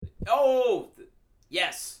Oh,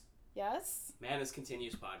 yes. Yes? Madness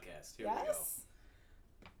Continues podcast. Here we go. Yes?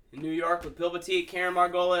 In New York with Bill Petit, Keren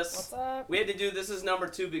Margolis. What's up? We had to do, this is number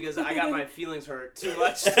 2 because I got my feelings hurt too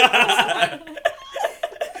much.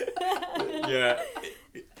 Yeah.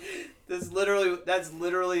 That's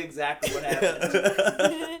literally exactly what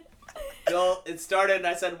happened. Bill, it started and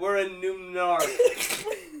I said, we're in New York.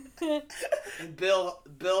 And Bill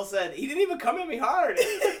said, he didn't even come at me hard.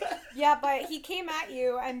 Yeah, but he came at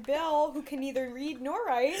you, and Bill, who can neither read nor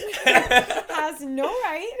write, has no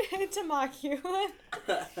right to mock you.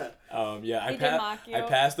 Yeah, He did mock you. I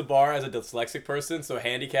passed the bar as a dyslexic person, so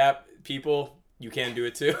handicap people, you can do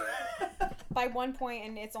it too. By 1 point,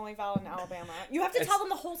 and it's only valid in Alabama. You have to tell them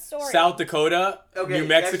the whole story. South Dakota, New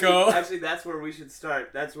Mexico. Actually, that's where we should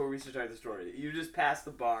start. That's where we should start the story. You just passed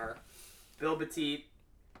the bar. Bill Petit,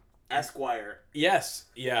 Esquire. Yes,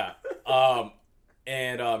 yeah. So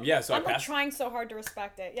I'm I passed. trying so hard to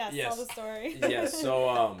respect it. Yes, Yes. tell the story. Yes,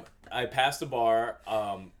 so I passed the bar,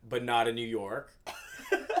 but not in New York.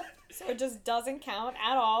 So it just doesn't count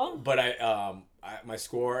at all. But my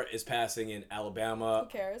score is passing in Alabama,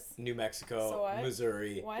 Who cares? New Mexico, So what?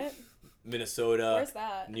 Missouri, What? Minnesota, Where's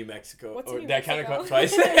that? New Mexico. What's in New that kind of Mexico?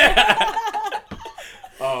 twice.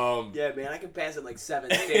 Yeah, man, I can pass in like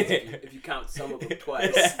 7 states if you count some of them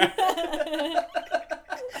twice.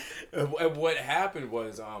 And what happened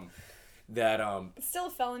was that It's still a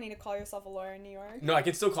felony to call yourself a lawyer in New York. no, I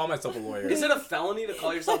can still call myself a lawyer. Is it a felony to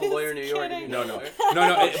call yourself a lawyer in New York? Kidding. No. Lawyer? But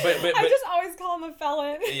I just always call him a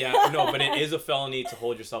felon. yeah, no, but it is a felony to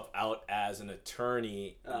hold yourself out as an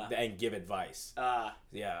attorney and give advice.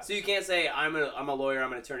 Yeah. So you can't say I'm a lawyer,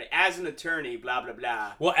 I'm an attorney. As an attorney, blah blah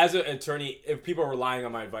blah. Well, as an attorney, if people are relying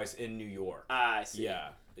on my advice in New York. I see.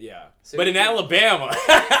 Yeah. So but in Alabama.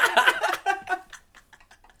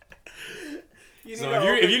 So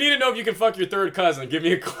if you need to know if you can fuck your third cousin, give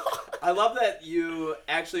me a call. I love that you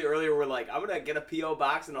actually earlier were like, I'm gonna get a PO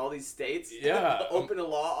box in all these states. Yeah. Open a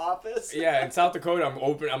law office. Yeah, in South Dakota,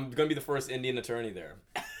 I'm gonna be the first Indian attorney there.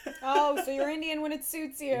 Oh, so you're Indian when it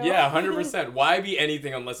suits you. Yeah, 100%. Why be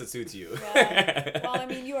anything unless it suits you? Yeah. Well, I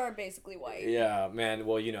mean, you are basically white. Yeah, man.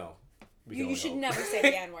 Well, you know. You should never say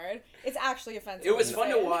the N-word. It's actually offensive. It was when fun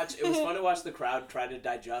you to say watch. It was fun to watch the crowd try to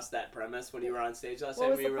digest that premise when you were on stage last What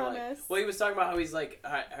night. was when you the were premise? Like, well, he was talking about how he's like,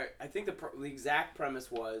 I think the exact premise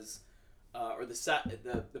was, or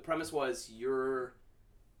the premise was you're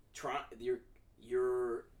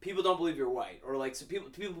people don't believe you're white, or like so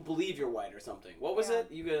people believe you're white or something. What was it?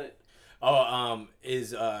 You gonna? Oh,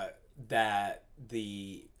 is that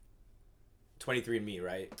the 23andMe,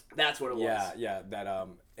 right? That's what it was. Yeah. That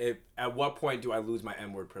at what point do I lose my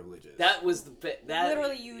N-word privileges? That was the bit.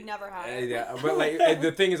 Literally, you never have. Yeah, but like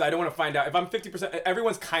the thing is, I don't want to find out if I'm 50%.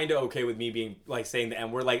 Everyone's kind of okay with me being like saying the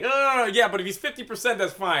N-word, like, oh yeah, but if he's 50%,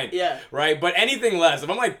 that's fine. Yeah. Right. But anything less, if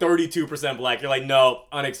I'm like 32% black, you're like, no,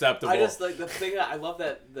 unacceptable. I just like the thing that I love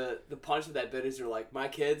that the punch of that bit is you're like, my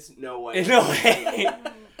kids, no way. No way.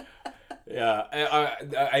 Yeah,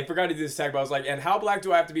 I forgot to do this tag, but I was like, and how black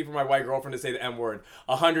do I have to be for my white girlfriend to say the M-word?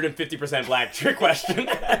 150% black, trick question.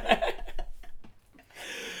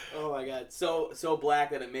 Oh my god, so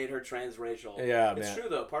black that it made her transracial. Yeah, it's man. true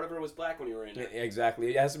though. Part of her was black when you were in it.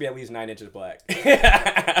 Exactly. It has to be at least 9 inches black.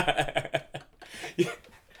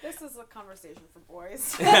 This is a conversation for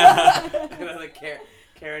boys. Like,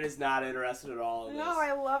 Keren is not interested at all in this. No,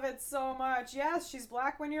 I love it so much. Yes, she's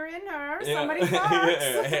black when you're in her. Yeah. Somebody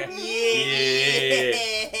fucks. Yeah.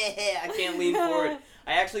 I can't lean forward.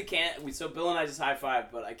 I actually can't. So Bill and I just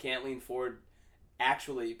high-fived, but I can't lean forward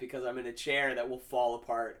actually because I'm in a chair that will fall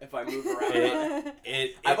apart if I move around.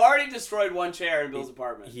 I've already destroyed one chair in Bill's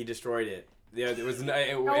apartment. He destroyed it. Yeah, there was no.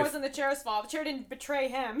 It wasn't the chair's fault. The chair didn't betray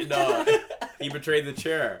him. No, he betrayed the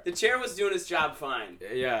chair. The chair was doing its job fine.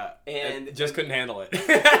 Yeah, and it just couldn't handle it.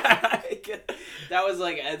 That was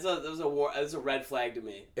like it was a red flag to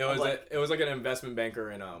me. It was like an investment banker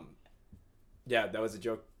and yeah, that was a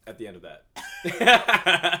joke at the end of that.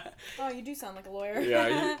 Oh, you do sound like a lawyer.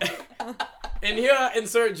 Yeah. And here,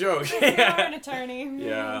 insert joke. You're an attorney.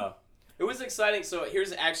 Yeah. It was exciting. So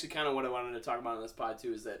here's actually kind of what I wanted to talk about on this pod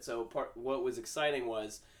too. Is that what was exciting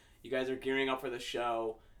was you guys are gearing up for the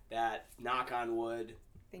show that, knock on wood,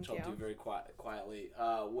 Thank which you. I'll do very quietly,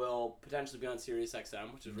 will potentially be on Sirius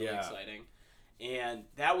XM, which is really exciting. And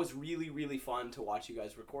that was really, really fun to watch you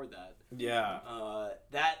guys record that. Yeah.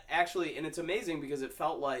 That actually, and it's amazing because it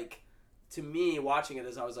felt like, to me, watching it,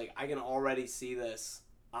 as I was like, I can already see this.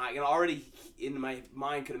 I can already, in my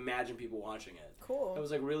mind, could imagine people watching it. Cool. It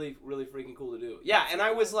was like really, really freaking cool to do. Yeah, and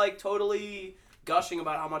I was like totally gushing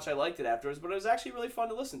about how much I liked it afterwards, but it was actually really fun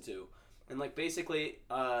to listen to. And like basically,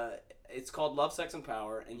 it's called Love, Sex, and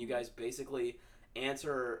Power, and you guys basically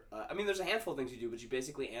answer. I mean, there's a handful of things you do, but you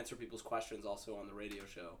basically answer people's questions also on the radio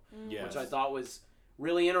show, which I thought was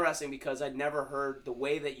really interesting because I'd never heard the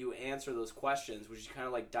way that you answer those questions, which you kind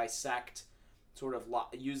of like dissect, sort of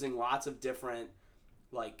using lots of different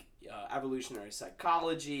like evolutionary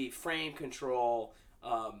psychology, frame control,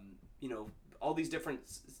 you know, all this different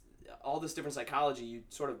psychology. You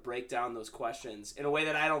sort of break down those questions in a way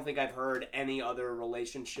that I don't think I've heard any other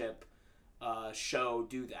relationship show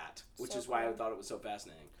do that, which is why I thought it was so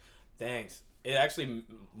fascinating. Thanks. It actually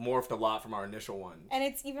morphed a lot from our initial one. And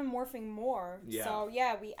it's even morphing more. Yeah. So,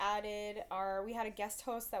 yeah, we had a guest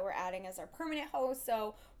host that we're adding as our permanent host,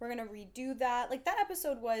 so we're going to redo that. Like, that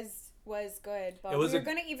episode was good, but we're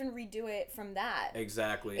going to even redo it from that.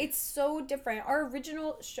 Exactly. It's so different. Our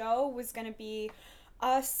original show was going to be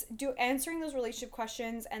us answering those relationship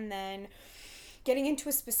questions and then getting into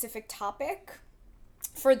a specific topic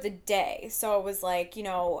for the day. So it was like, you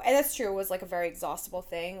know, and that's true, it was like a very exhaustible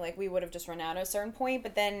thing. Like, we would have just run out at a certain point,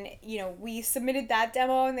 but then, you know, we submitted that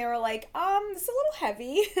demo and they were like, this is a little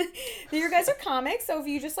heavy. You guys are comics, so if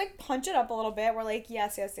you just like punch it up a little bit, we're like,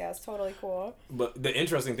 yes, totally cool. But the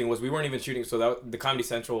interesting thing was we weren't even shooting, so that the Comedy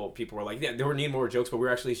Central people were like, yeah, they were needing more jokes, but we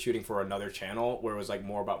were actually shooting for another channel where it was like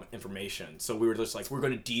more about information. So we were just like, we're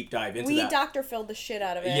going to deep dive into that. We Dr. Phil'd the shit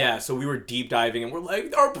out of it. Yeah, so we were deep diving and we're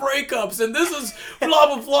like, our breakups and this is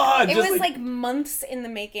blah blah blah. It was like months in the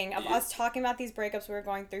making of us talking about these breakups we were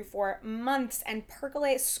going through for months and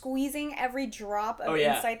squeezing every drop of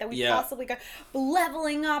insight that we possibly got,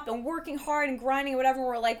 leveling up and working hard and grinding and whatever.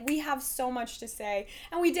 We're like, we have so much to say.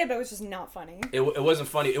 And we did, but it was just not funny. It wasn't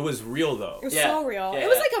funny. It was real, though. It was so real. Yeah. It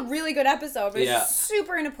was like a really good episode, but it's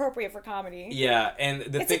super inappropriate for comedy. Yeah, and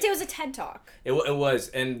it was a TED Talk. It was,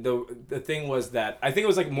 and the thing was that I think it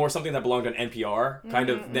was like more something that belonged on NPR, kind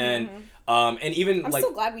of, than... and even I'm like,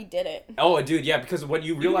 so glad we did it. Oh, dude, yeah, because what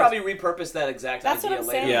you realize... You probably repurpose that exact idea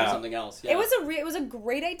later into something else. Yeah. It was a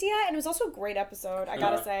great idea, and it was also a great episode, I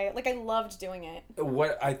gotta say. Like, I loved doing it.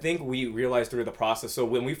 What I think we realized through the process, so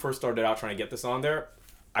when we first started out trying to get this on there,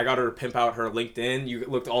 I got her to pimp out her LinkedIn. You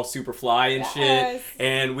looked all super fly and shit.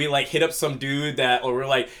 And we, like, hit up some dude that, or we're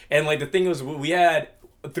like... And, like, the thing was, we had...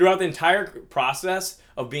 Throughout the entire process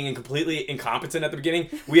of being completely incompetent at the beginning,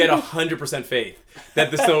 we had 100% faith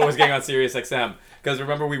that the show was getting on Sirius XM. Because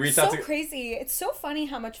remember, we reached out to... So crazy. It's so funny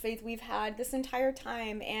how much faith we've had this entire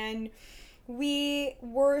time. And we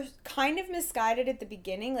were kind of misguided at the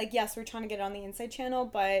beginning. Like, yes, we're trying to get it on the Inside Channel,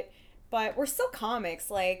 but we're still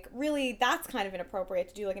comics. Like, really, that's kind of inappropriate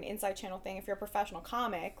to do, like, an Inside Channel thing if you're a professional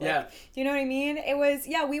comic. Like, do you know what I mean? It was,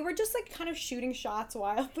 we were just, like, kind of shooting shots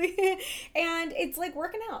wildly. And it's, like,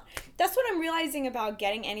 working out. That's what I'm realizing about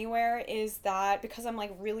getting anywhere is that because I'm,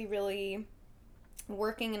 like, really, really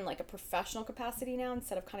working in, like, a professional capacity now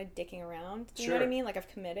instead of kind of dicking around. Do you know what I mean? Like, I've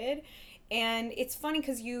committed. And it's funny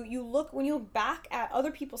because when you look back at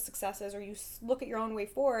other people's successes or you look at your own way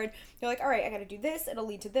forward, you're like, all right, I got to do this. It'll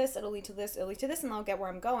lead to this. It'll lead to this. It'll lead to this. And I'll get where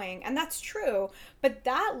I'm going. And that's true. But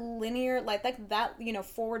that linear, like that, you know,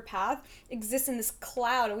 forward path exists in this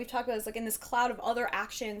cloud. And we've talked about this, like in this cloud of other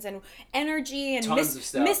actions and energy and tons of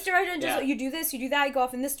stuff. Misdirection. Yeah. You do this, you do that, you go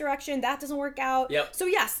off in this direction. That doesn't work out. Yep. So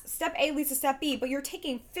yes, step A leads to step B, but you're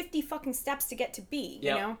taking 50 fucking steps to get to B,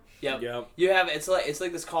 you know? Yep. You have it's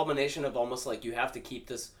like this culmination of almost like you have to keep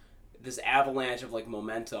this avalanche of like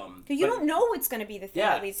momentum. You don't know what's going to be the thing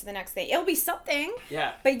that leads to the next thing. It'll be something.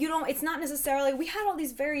 Yeah. But it's not necessarily. We had all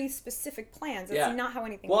these very specific plans. It's not how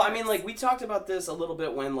anything works. I mean, like we talked about this a little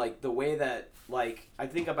bit when like the way that like I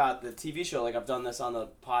think about the TV show. Like I've done this on the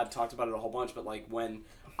pod, talked about it a whole bunch. But like when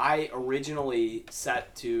I originally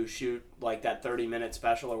set to shoot like that 30-minute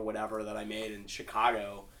special or whatever that I made in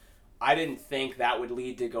Chicago, I didn't think that would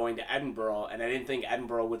lead to going to Edinburgh, and I didn't think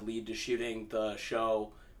Edinburgh would lead to shooting the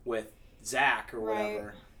show with Zach or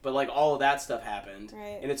whatever. But, like, all of that stuff happened.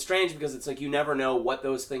 Right. And it's strange because it's like you never know what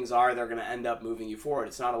those things are that are going to end up moving you forward.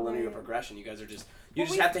 It's not a linear progression. You guys are just... You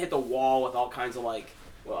just have to hit the wall with all kinds of, like...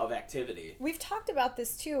 of activity. We've talked about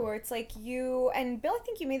this too, where it's like you and Bill, I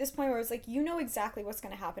think you made this point where it's like you know exactly what's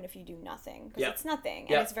going to happen if you do nothing because it's nothing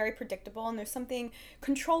and it's very predictable and there's something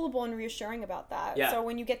controllable and reassuring about that. So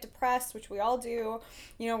when you get depressed, which we all do,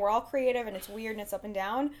 you know, we're all creative and it's weird and it's up and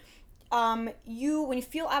down. When you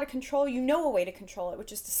feel out of control, you know a way to control it,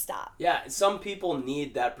 which is to stop. Yeah, some people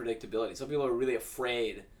need that predictability. Some people are really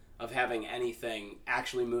afraid of having anything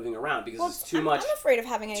actually moving around because it's too much. I'm afraid of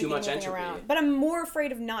having anything moving entropy around, but I'm more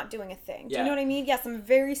afraid of not doing a thing. Do you know what I mean? Yes, I'm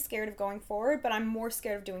very scared of going forward, but I'm more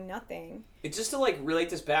scared of doing nothing. It's just to like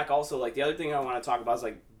relate this back. Also, like the other thing I want to talk about is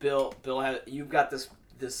like Bill. You've got this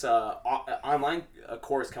this online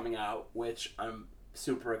course coming out, which I'm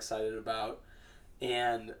super excited about,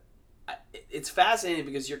 and it's fascinating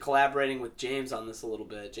because you're collaborating with James on this a little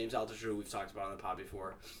bit. James Altucher, who we've talked about on the pod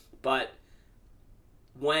before, but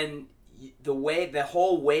when the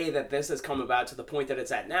whole way that this has come about to the point that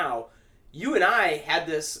it's at now, you and I had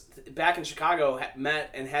this back in Chicago,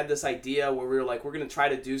 met and had this idea where we were like, we're going to try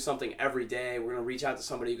to do something every day. We're going to reach out to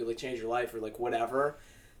somebody who could like change your life or like whatever.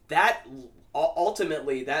 That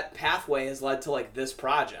ultimately, that pathway has led to like this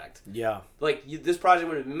project. Yeah. Like this project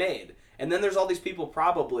would have been made. And then there's all these people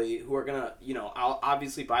probably who are going to,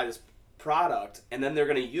 obviously buy this product, and then they're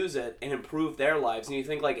going to use it and improve their lives. And you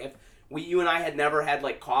think like if you and I had never had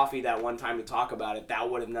like coffee that one time to talk about it,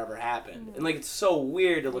 that would have never happened. Mm-hmm. And like it's so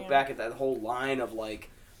weird to look back at that whole line of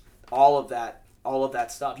like all of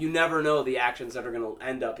that stuff. You never know the actions that are going to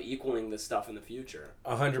end up equaling this stuff in the future.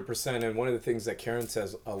 100%. And one of the things that Keren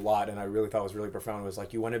says a lot, and I really thought was really profound, was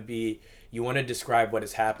like you want to describe what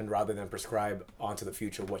has happened rather than prescribe onto the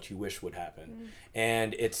future what you wish would happen. Mm-hmm.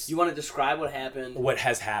 And you want to describe what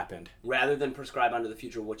has happened rather than prescribe onto the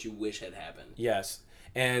future what you wish had happened. Yes.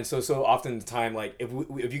 And so often the time, like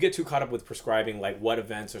if you get too caught up with prescribing like what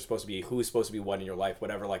events are supposed to be, who's supposed to be what in your life,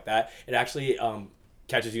 whatever like that, it actually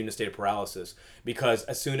catches you in a state of paralysis, because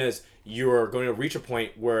as soon as you're going to reach a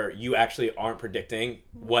point where you actually aren't predicting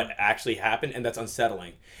what actually happened, and that's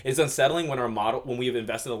unsettling. It's unsettling when we've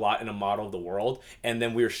invested a lot in a model of the world, and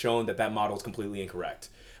then we're shown that model is completely incorrect.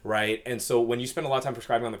 Right? And so when you spend a lot of time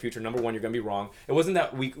prescribing on the future, number one, you're going to be wrong. It wasn't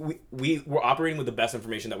that we were operating with the best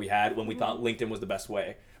information that we had when we thought LinkedIn was the best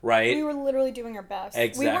way, right? We were literally doing our best.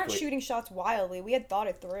 Exactly. We weren't shooting shots wildly. We had thought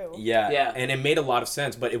it through. Yeah. And it made a lot of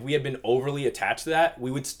sense. But if we had been overly attached to that, we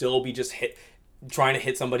would still be just trying to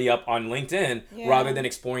hit somebody up on LinkedIn rather than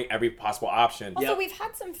exploring every possible option. Also, we've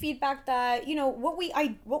had some feedback that, what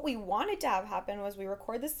we wanted to have happen was we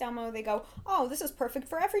record this demo, they go, oh, this is perfect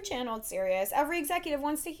for every channel, it's serious, every executive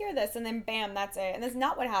wants to hear this, and then bam, that's it. And that's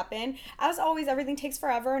not what happened. As always, everything takes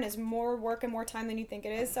forever and is more work and more time than you think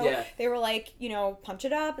it is. So they were like, punch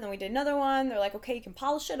it up, and then we did another one. They're like, okay, you can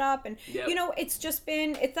polish it up. And, it's just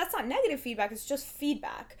been, that's not negative feedback, it's just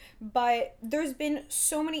feedback. But there's been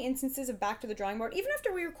so many instances of back to the drawing board. Even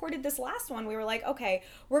after we recorded this last one, we were like, okay,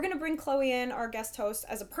 we're going to bring Chloe in, our guest host,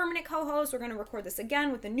 as a permanent co-host. We're going to record this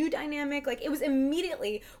again with a new dynamic. Like, it was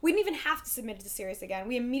immediately, we didn't even have to submit it to Sirius again.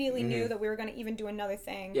 We immediately knew that we were going to even do another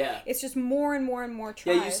thing. Yeah. It's just more and more and more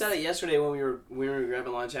tries. Yeah, you said it yesterday when we were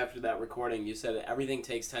grabbing lunch after that recording. You said everything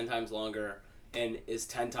takes 10 times longer and is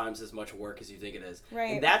 10 times as much work as you think it is.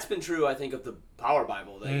 Right. And that's been true, I think, of the Power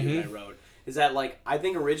Bible that you and I wrote. Is that, like, I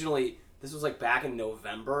think originally, this was, like, back in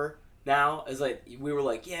November. Now, is like, we were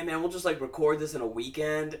like, yeah, man, we'll just, like, record this in a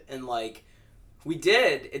weekend, and, like, we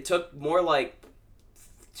did. It took more, like,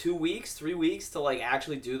 3 weeks to, like,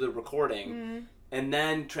 actually do the recording, and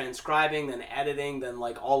then transcribing, then editing, then,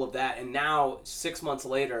 like, all of that, and now, 6 months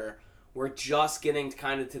later, we're just getting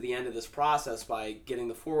kind of to the end of this process by getting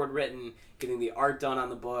the forward written, getting the art done on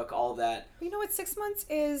the book, all of that. You know what? 6 months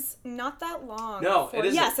is not that long. No, it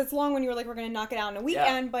isn't. Yes, it's long when you're like, we're going to knock it out in a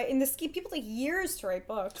weekend, but in the ski, people take years to write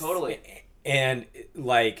books. Totally. And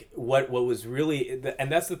like what was really,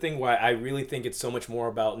 and that's the thing why I really think it's so much more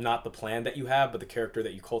about not the plan that you have, but the character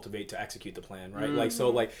that you cultivate to execute the plan, right? Like, so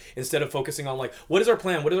like, instead of focusing on like, what is our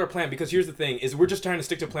plan? Because here's the thing, is we're just trying to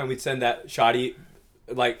stick to a plan. We'd send that shoddy,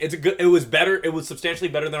 like, it was better. It was substantially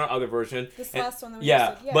better than our other version. This last one that we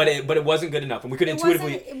did, but it wasn't good enough, and we could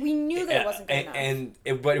intuitively. We knew that it wasn't good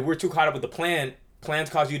enough. But if we're too caught up with the plan.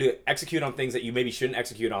 Plans cause you to execute on things that you maybe shouldn't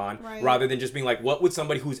execute on, rather than just being like, what would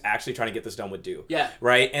somebody who's actually trying to get this done would do? Yeah.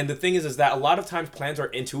 Right? And the thing is that a lot of times plans are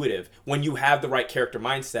intuitive when you have the right character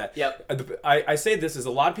mindset. Yep. I say this is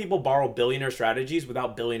a lot of people borrow billionaire strategies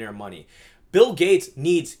without billionaire money. Bill Gates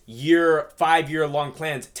needs 5-year long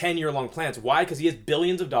plans, 10-year long plans. Why? Because he has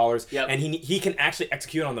billions of dollars, and he can actually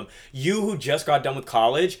execute on them. You who just got done with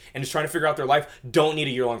college and is trying to figure out their life don't need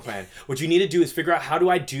a year-long plan. What you need to do is figure out, how do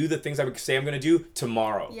I do the things I would say I'm going to do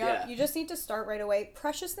tomorrow? Yeah, you just need to start right away.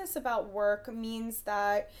 Preciousness about work means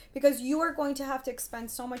that because you are going to have to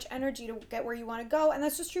expend so much energy to get where you want to go, and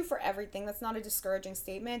that's just true for everything. That's not a discouraging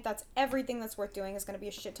statement. That's everything that's worth doing is going to be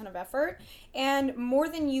a shit ton of effort, and more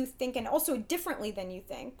than you think. And also, differently than you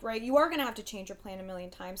think, right? You are going to have to change your plan a million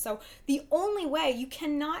times. So the only way, you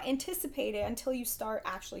cannot anticipate it until you start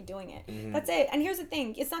actually doing it. That's it. And here's the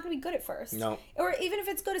thing, it's not going to be good at first. No. Or even if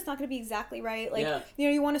it's good, it's not going to be exactly right. Like, you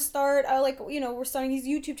know, you want to start, we're starting these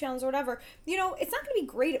YouTube channels or whatever. You know, it's not going to be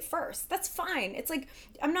great at first. That's fine. It's like,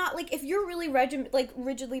 I'm not, like, if you're really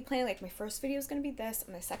rigidly planning, like, my first video is going to be this,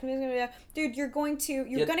 and my second video is going to be that, dude, you're going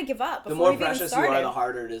to give up before the more you've even precious started. you are, the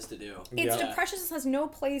harder it is to do. The preciousness has no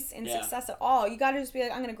place in success at all. You got to just be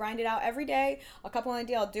like, I'm going to grind it out every day. I'll couple on a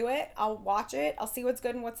day, I'll do it. I'll watch it. I'll see what's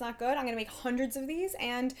good and what's not good. I'm going to make hundreds of these,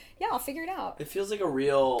 and I'll figure it out. It feels like a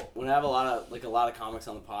real, when I have a lot of comics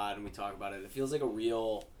on the pod and we talk about it, it feels like a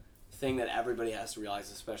real thing that everybody has to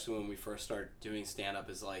realize, especially when we first start doing stand-up,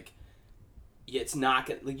 is like, it's not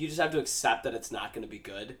gonna, like, you just have to accept that it's not going to be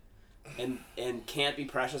good, and can't be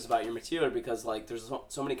precious about your material, because, like, there's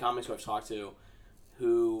so many comics who I've talked to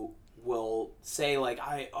who will say, like,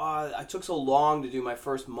 I took so long to do my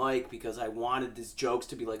first mic because I wanted these jokes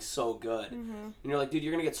to be, like, so good. And you're like, dude,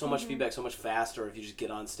 you're going to get so much feedback so much faster if you just get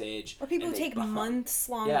on stage. Or people who take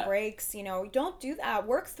months-long breaks, you know. Don't do that.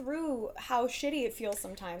 Work through how shitty it feels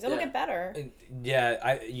sometimes. It'll get better.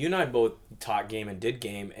 Yeah, you and I both taught game and did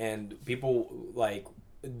game, and people, like,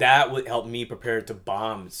 that would help me prepare to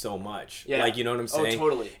bomb so much. Yeah. Like, you know what I'm saying? Oh,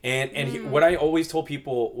 totally. And what I always told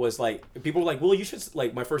people was, like, people were like, well, you should,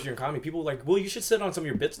 like, my first year in comedy, people were like, well, you should sit on some of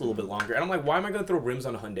your bits a little bit longer. And I'm like, why am I going to throw rims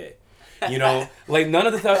on a Hyundai? You know, like, none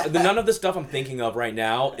of the stuff I'm thinking of right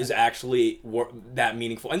now is actually that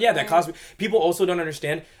meaningful. And that costs me. People also don't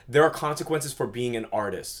understand there are consequences for being an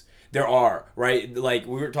artist. There are, right? Like,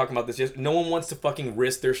 we were talking about this. No one wants to fucking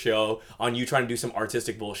risk their show on you trying to do some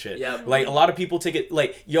artistic bullshit. Yep. Like, a lot of people take it,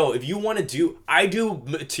 like, yo, if you want to do... I do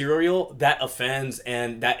material that offends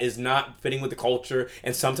and that is not fitting with the culture.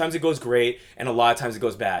 And sometimes it goes great, and a lot of times it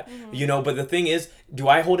goes bad. You know, but the thing is, do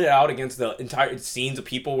I hold it out against the entire scenes of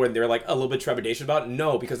people where they're, like, a little bit trepidation about it?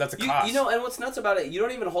 No, because that's a cost. You know, and what's nuts about it, you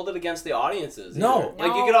don't even hold it against the audiences. No.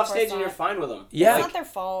 Like, you get off stage and you're fine with them. Yeah. It's not their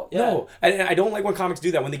fault. No. And I don't like when comics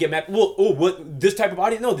do that, when they get mad. Well, what, this type of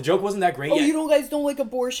audience? No, the joke wasn't that great yet. You guys don't like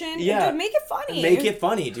abortion? Yeah. Make it funny. Make it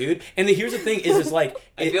funny, dude. And here's the thing is like...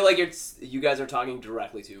 I feel like you guys are talking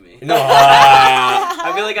directly to me. No.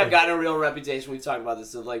 I feel like I've gotten a real reputation, we've talked about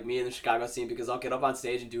this, of, like, me in the Chicago scene, because I'll get up on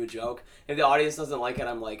stage and do a joke. If the audience doesn't like it,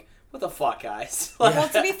 I'm like, what the fuck, guys? Well,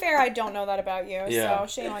 to be fair, I don't know that about you, so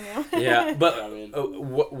shame on you. Yeah,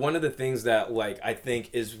 but one of the things that, like, I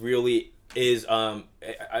think is really is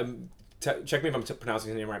check me if I'm pronouncing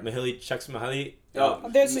his name right. Mahili Csikszentmihalyi.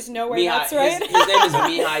 There's just no way that's right. His name is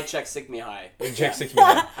Mihai Csikszentmihalyi.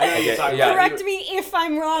 Csikszentmihalyi. I know you're talking about. Correct me if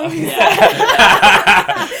I'm wrong.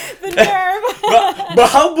 The nerve.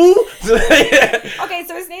 Bahabu. Okay,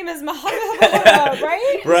 so his name is Mahara,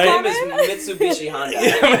 right? Right. His name is Mitsubishi Honda.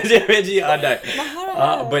 Mitsubishi Honda.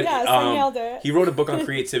 But yes, I nailed it. He wrote a book on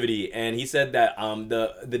creativity, and he said that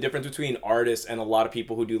the difference between artists and a lot of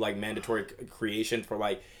people who do, like, mandatory creation for,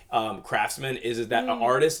 like, craftsmen is that an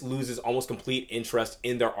artist loses almost complete interest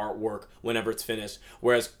in their artwork whenever it's finished,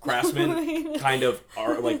 whereas craftsmen kind of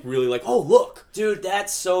are, like, really like, oh, look, dude,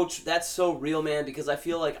 that's so real, man, because I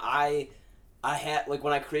feel like I had, like,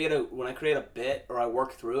 when I create a bit or I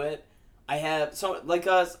work through it, I have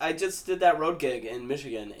I just did that road gig in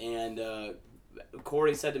Michigan, and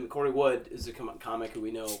Corey Wood is a comic who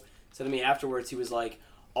we know, said to me afterwards, he was like,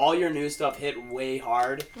 all your new stuff hit way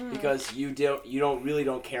hard because you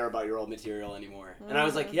don't care about your old material anymore. And I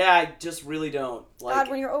was like, yeah, I just really don't. Like, God,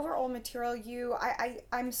 when you're over old material,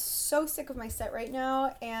 I'm so sick of my set right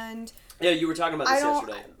now, and yeah, you were talking about this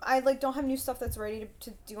yesterday. I don't have new stuff that's ready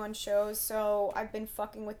to do on shows, so I've been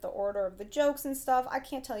fucking with the order of the jokes and stuff. I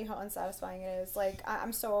can't tell you how unsatisfying it is. Like,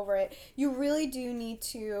 I'm so over it. You really do need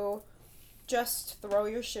to just throw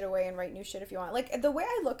your shit away and write new shit if you want. Like, the way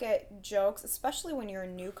I look at jokes, especially when you're a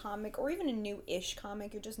new comic or even a new-ish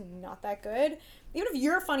comic, you're just not that good. Even if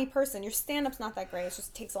you're a funny person, your stand-up's not that great. It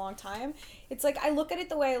just takes a long time. It's like, I look at it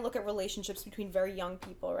the way I look at relationships between very young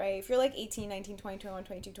people, right? If you're like 18, 19, 20, 21,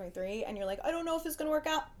 22, 23, and you're like, I don't know if it's going to work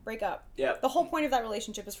out, break up. Yeah. The whole point of that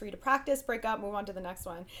relationship is for you to practice, break up, move on to the next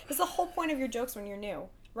one. That's the whole point of your jokes when you're new.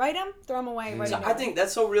 Write them, throw them away, write them. I think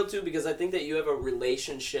that's so real too, because I think that you have a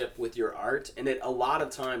relationship with your art, and it a lot of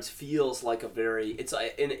times feels like it's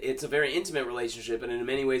a very intimate relationship, and in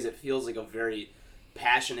many ways it feels like a very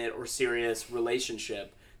passionate or serious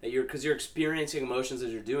relationship because you're experiencing emotions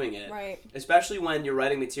as you're doing it. Right. Especially when you're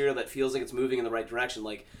writing material that feels like it's moving in the right direction.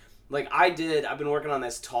 Like I've been working on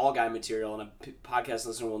this tall guy material, and a podcast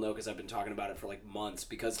listener will know because I've been talking about it for like months,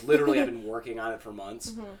 because literally I've been working on it for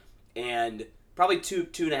months, and probably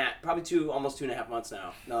almost 2.5 months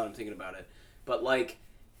now that I'm thinking about it. But, like,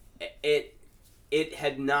 it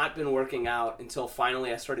had not been working out until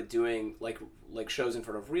finally I started doing like shows in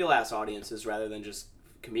front of real ass audiences rather than just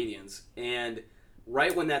comedians. And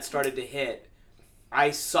right when that started to hit,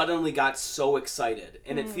 I suddenly got so excited.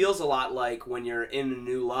 And it feels a lot like when you're in a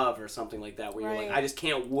new love or something like that, where you're like, I just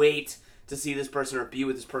can't wait to see this person or be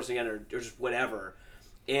with this person again or just whatever.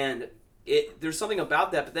 And there's something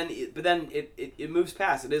about that, but then it moves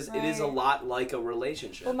past. It is a lot like a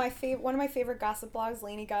relationship. Well, one of my favorite gossip blogs,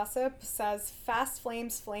 Lainey Gossip, says fast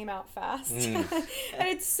flames flame out fast. And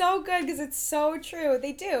it's so good because it's so true.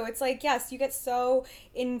 They do. It's like, yes, you get so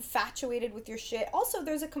infatuated with your shit. Also,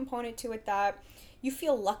 there's a component to it that you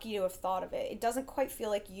feel lucky to have thought of it. It doesn't quite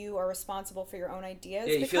feel like you are responsible for your own ideas.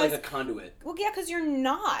 Yeah, you feel like a conduit. Well, yeah, because you're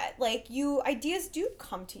not. Like, ideas do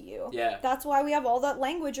come to you. Yeah. That's why we have all that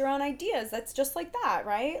language around ideas. That's just like that,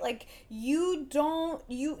 right? Like,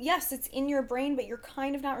 yes, it's in your brain, but you're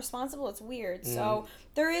kind of not responsible. It's weird. So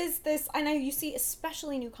there is this, and you see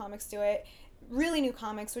especially new comics do it, really new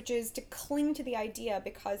comics, which is to cling to the idea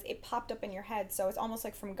because it popped up in your head. So it's almost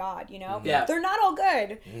like from God, you know? Yeah. They're not all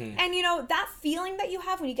good. And, that feeling that you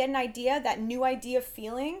have when you get an idea, that new idea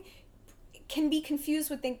feeling, can be confused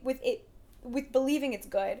with believing it's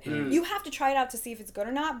good. You have to try it out to see if it's good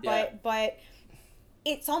or not, but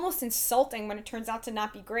it's almost insulting when it turns out to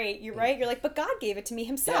not be great. You're right? You're like, but God gave it to me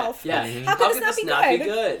himself. Yeah. How could this not be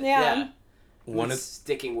good? Yeah.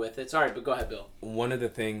 Sticking with it. Sorry, but go ahead, Bill. One of the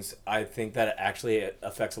things I think that actually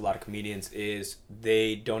affects a lot of comedians is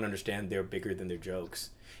they don't understand they're bigger than their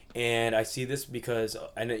jokes. And I see this because,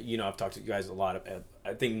 I know, I've talked to you guys a lot.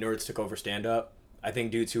 I think nerds took over stand-up. I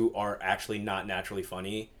think dudes who are actually not naturally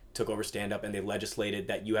funny took over stand-up, and they legislated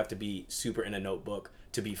that you have to be super in a notebook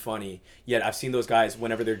to be funny. Yet I've seen those guys,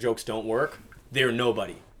 whenever their jokes don't work, they're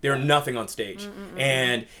nobody. They're nothing on stage.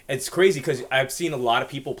 And it's crazy because I've seen a lot of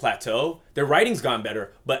people plateau. Their writing's gone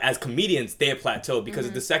better, but as comedians, they have plateaued because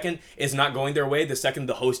the second it's not going their way, the second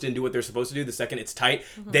the host didn't do what they're supposed to do, the second it's tight,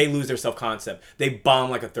 they lose their self-concept. They bomb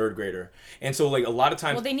like a third grader. And so, like, a lot of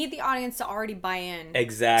times... Well, they need the audience to already buy in.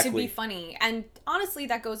 Exactly. To be funny. And honestly,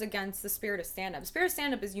 that goes against the spirit of stand-up. Spirit of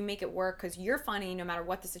stand-up is you make it work because you're funny no matter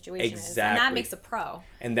what the situation is. And that makes a pro.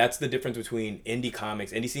 And that's the difference between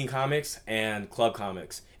indie scene comics, and club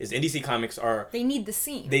comics. Is indie scene comics are... They need the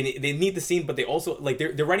scene. They need the scene, but they also, like,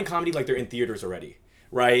 they're writing comedy like they're in theaters already,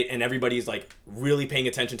 right? And everybody's, like, really paying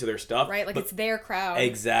attention to their stuff. Right, like, it's their crowd.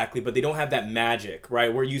 Exactly, but they don't have that magic,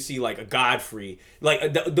 right? Where you see, like, a Godfrey.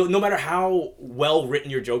 Like, no matter how well written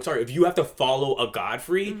your jokes are, if you have to follow a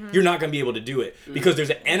Godfrey, you're not going to be able to do it. Because there's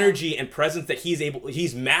an energy and presence that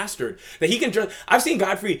he's mastered. That he can just... I've seen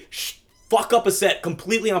Godfrey... fuck up a set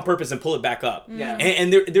completely on purpose and pull it back up. Yeah.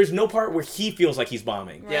 And there's no part where he feels like he's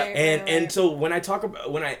bombing. Yeah. And so when I talk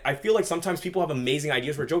about, I feel like sometimes people have amazing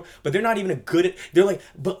ideas for a joke, but they're not even they're like,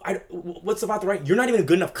 what's about the right? You're not even a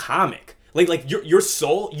good enough comic. Like your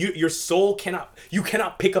soul cannot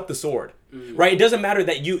pick up the sword. Right? It doesn't matter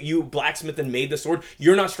that you blacksmith and made the sword.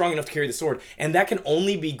 You're not strong enough to carry the sword. And that can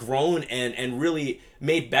only be grown and really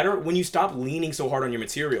made better when you stop leaning so hard on your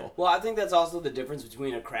material. Well, I think that's also the difference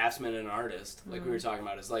between a craftsman and an artist, like we were talking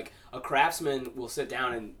about. Is like a craftsman will sit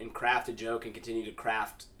down and craft a joke and continue to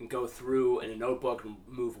craft and go through in a notebook and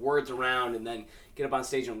move words around and then get up on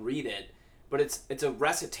stage and read it. But it's a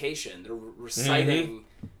recitation. They're reciting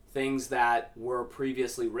things that were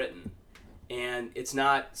previously written. And it's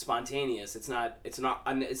not spontaneous. It's not.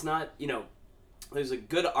 You know, there's a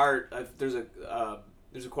good art. There's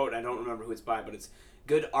a quote. I don't remember who it's by, but it's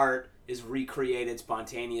good art is recreated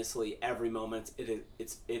spontaneously every moment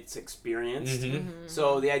it's experienced.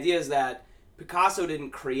 So the idea is that Picasso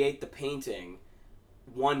didn't create the painting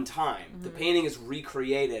one time. The painting is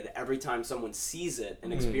recreated every time someone sees it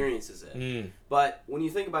and experiences it. But when you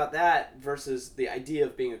think about that versus the idea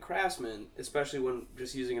of being a craftsman, especially when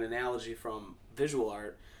just using an analogy from visual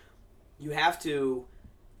art,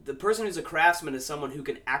 the person who's a craftsman is someone who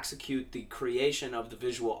can execute the creation of the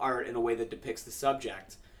visual art in a way that depicts the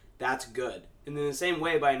subject. That's good. And in the same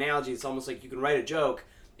way, by analogy, it's almost like you can write a joke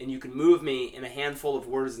and you can move me in a handful of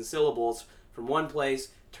words and syllables from one place,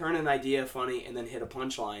 turn an idea funny, and then hit a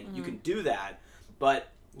punchline. You can do that, but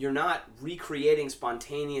you're not recreating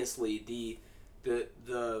spontaneously the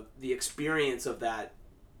experience of that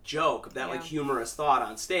joke, of that like humorous thought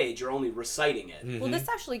on stage. You're only reciting it. Well, this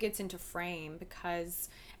actually gets into frame because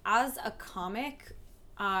as a comic,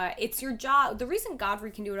 it's your job. The reason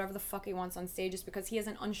Godfrey can do whatever the fuck he wants on stage is because he has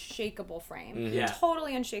an unshakable frame.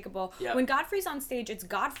 Totally unshakable. When Godfrey's on stage, it's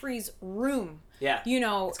Godfrey's room. Yeah. You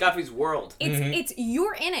know, it's Godfrey's world. It's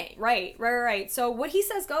you're in it, right. So what he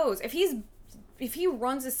says goes. If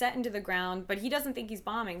runs a set into the ground, but he doesn't think he's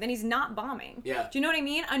bombing, then he's not bombing. Yeah. Do you know what I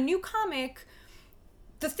mean? A new comic,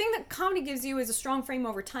 the thing that comedy gives you is a strong frame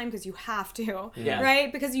over time because you have to,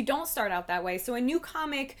 right? Because you don't start out that way. So a new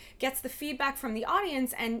comic gets the feedback from the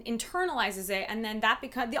audience and internalizes it, and then that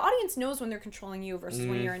becomes, the audience knows when they're controlling you versus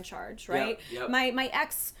when you're in charge, right? Yep. My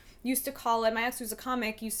ex used to call it, my ex who's a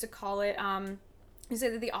comic used to call it, he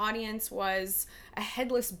said that the audience was a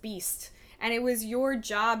headless beast, and it was your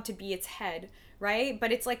job to be its head. Right?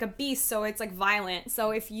 But it's like a beast, so it's like violent. So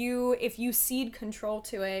if you cede control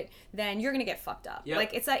to it, then you're gonna get fucked up. Yep.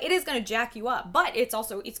 Like it is gonna jack you up, but it's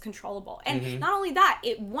controllable. And not only that,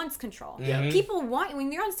 it wants control. People want,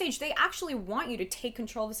 when you're on stage, they actually want you to take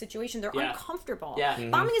control of the situation. They're uncomfortable.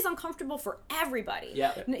 Bombing is uncomfortable for everybody.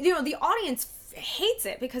 You know, the audience hates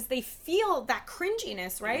it because they feel that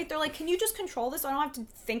cringiness, right? They're like, can you just control this so I don't have to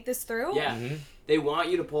think this through? They want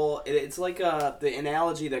you to pull. It's like the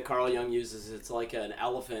analogy that Carl Jung uses. It's like an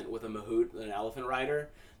elephant with a mahout, an elephant rider.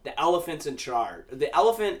 The elephant's in charge. The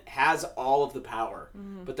elephant has all of the power,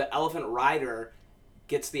 but the elephant rider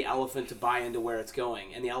gets the elephant to buy into where it's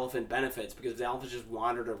going, and the elephant benefits because if the elephant just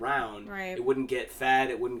wandered around, it wouldn't get fed,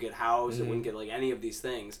 it wouldn't get housed, it wouldn't get like any of these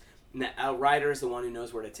things. And the rider is the one who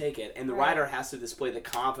knows where to take it, and the rider has to display the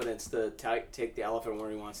confidence to take the elephant where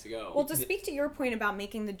he wants to go. Well, to speak to your point about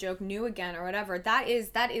making the joke new again or whatever, that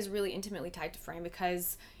is really intimately tied to frame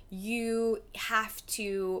because you have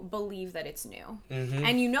to believe that it's new.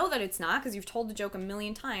 And you know that it's not because you've told the joke a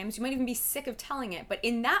million times. You might even be sick of telling it. But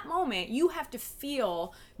in that moment, you have to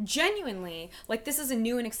feel genuinely like this is a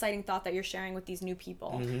new and exciting thought that you're sharing with these new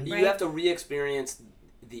people. Right? You have to re-experience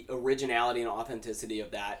the originality and authenticity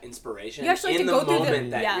of that inspiration you actually in have the to go moment through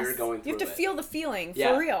that you're going through. You have to feel the feeling,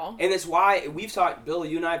 for real. And it's why we've talked, Bill,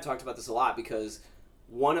 you and I have talked about this a lot because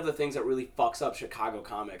one of the things that really fucks up Chicago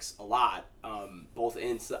comics a lot, both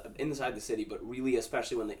inside the city, but really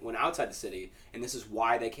especially when outside the city, and this is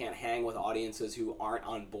why they can't hang with audiences who aren't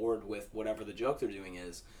on board with whatever the joke they're doing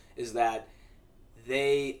is that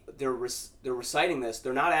they're reciting this,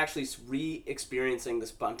 they're not actually re-experiencing the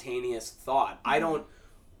spontaneous thought. I don't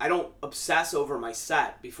obsess over my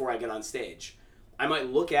set before I get on stage. I might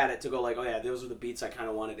look at it to go like, oh yeah, those are the beats I kind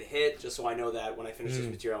of wanted to hit, just so I know that when I finish this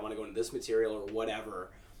material, I want to go into this material or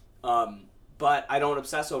whatever. But I don't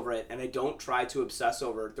obsess over it, and I don't try to obsess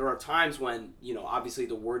over it. There are times when, you know, obviously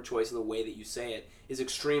the word choice and the way that you say it is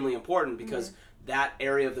extremely important because that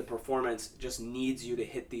area of the performance just needs you to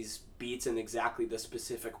hit these beats in exactly the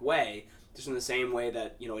specific way, just in the same way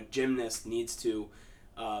that, you know, a gymnast needs to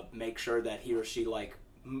make sure that he or she like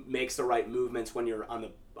makes the right movements when you're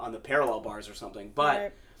on the parallel bars or something.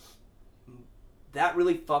 But that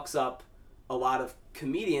really fucks up a lot of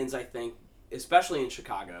comedians, I think, especially in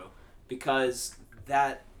Chicago, because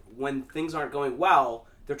that when things aren't going well,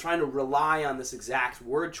 they're trying to rely on this exact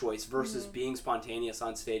word choice versus being spontaneous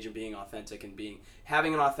on stage and being authentic and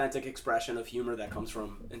having an authentic expression of humor that comes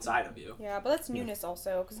from inside of you. Yeah, but that's newness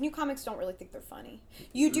also, because new comics don't really think they're funny.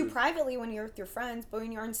 You do privately when you're with your friends, but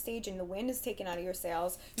when you're on stage and the wind is taken out of your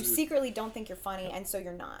sails, you secretly don't think you're funny, and so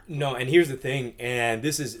you're not. No, and here's the thing, and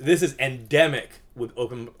this is endemic with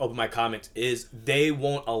open mic comics, is they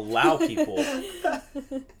won't allow people.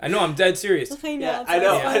 I know, I'm dead serious. I know. Yeah,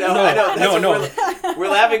 I know. No. We're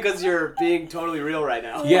laughing because you're being totally real right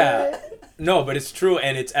now. Yeah. No, but it's true,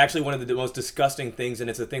 and it's actually one of the most disgusting things, and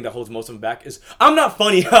it's the thing that holds most of them back, is, I'm not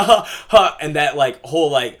funny, and that, like, whole,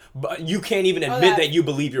 like, you can't even admit that you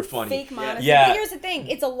believe you're funny. Fake modesty. Yeah. But here's the thing,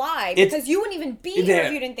 it's a lie, because you wouldn't even be here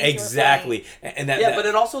if you didn't think exactly. you were funny. And but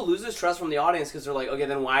it also loses trust from the audience, because they're like, okay,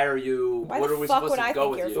 then why are you, what are we supposed to go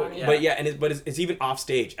with you? Funny? Yeah. But yeah, it's even off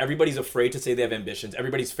stage. Everybody's afraid to say they have ambitions.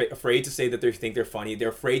 Everybody's afraid to say that they think they're funny. They're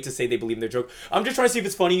afraid to say they believe in their joke. I'm just trying to see if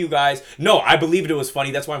it's funny, you guys. No, I believed it was funny.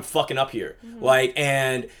 That's why I'm fucking up here. Like,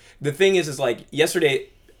 and the thing is like,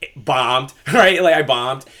 yesterday, bombed, right? Like, I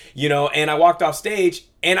bombed, you know, and I walked off stage,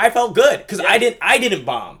 and I felt good, because I didn't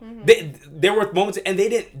bomb. There were moments, and they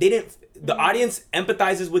didn't. The audience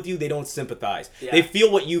empathizes with you. They don't sympathize. Yeah. They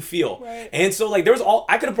feel what you feel. Right. And so, like,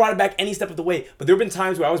 I could have brought it back any step of the way, but there have been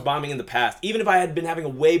times where I was bombing in the past, even if I had been having a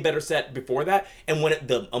way better set before that, and when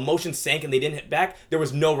the emotions sank and they didn't hit back, there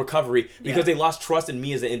was no recovery because they lost trust in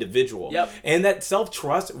me as an individual. Yep. And that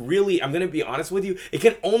self-trust, really, I'm going to be honest with you, it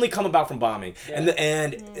can only come about from bombing. Yeah.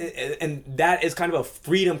 And that is kind of a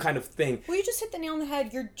freedom kind of thing. Well, you just hit the nail on the head.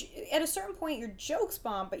 At a certain point, your jokes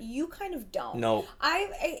bomb, but you kind of don't. No.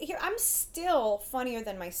 I'm still funnier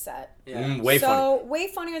than my set. Yeah. Way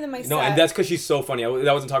funnier than my set. No, and that's because she's so funny. I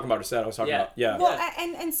wasn't talking about her set. I was talking about Well,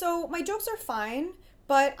 and so my jokes are fine,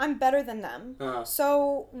 but I'm better than them.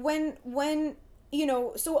 So when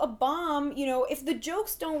so a bomb, if the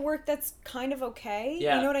jokes don't work, that's kind of okay.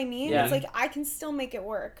 Yeah. You know what I mean? Yeah. It's like, I can still make it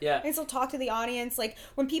work. Yeah. I can still talk to the audience. Like,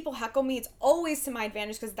 when people heckle me, it's always to my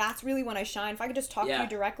advantage, because that's really when I shine. If I could just talk to you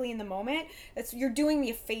directly in the moment, you're doing me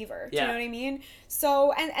a favor. Do you know what I mean?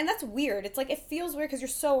 So, and that's weird. It's like, it feels weird because you're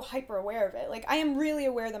so hyper aware of it. Like, I am really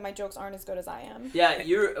aware that my jokes aren't as good as I am. Yeah,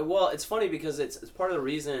 it's funny because it's part of the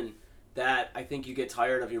reason that I think you get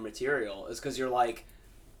tired of your material is because you're like,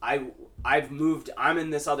 I've moved. I'm in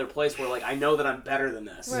this other place where like I know that I'm better than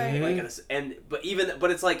this. Right. Like,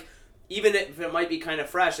 but it's like even if it might be kind of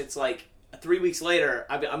fresh, it's like 3 weeks later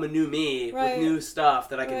I'm a new me with new stuff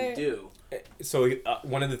that I can do. So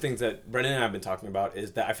one of the things that Brendan and I have been talking about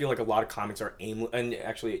is that I feel like a lot of comics are and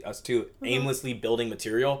actually us too, aimlessly building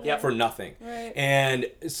material for nothing. Right. And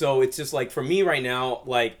so it's just like for me right now,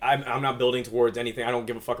 like I'm not building towards anything. I don't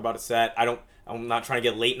give a fuck about a set. I'm not trying to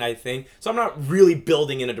get late night thing. So I'm not really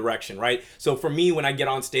building in a direction, right? So for me, when I get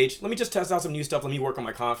on stage, let me just test out some new stuff. Let me work on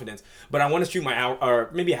my confidence. But I want to shoot my hour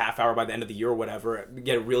or maybe a half hour by the end of the year or whatever,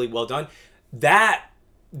 get it really well done. That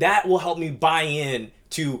will help me buy in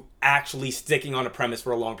to actually sticking on a premise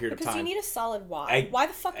for a long period of time. Because you need a solid why. Why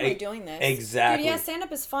the fuck am I doing this? Exactly. Dude, yeah,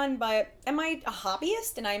 stand-up is fun, but am I a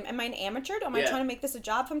hobbyist? And am I an amateur? Am I trying to make this a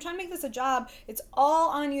job? If I'm trying to make this a job, it's all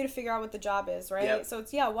on you to figure out what the job is, right? Yep. So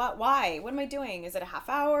it's, why? What am I doing? Is it a half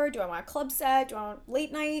hour? Do I want a club set? Do I want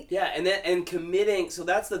late night? Yeah, and committing, so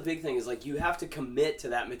that's the big thing, is like you have to commit to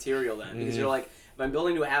that material then. Because you're like, if I'm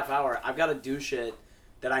building to a half hour, I've got to do shit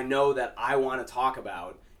that I know that I want to talk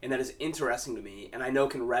about and that is interesting to me and I know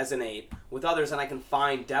can resonate with others and I can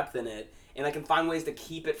find depth in it and I can find ways to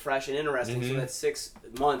keep it fresh and interesting so that 6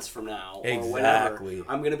 months from now or whatever,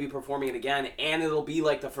 I'm going to be performing it again and it'll be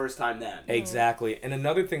like the first time then. Exactly. And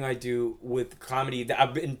another thing I do with comedy that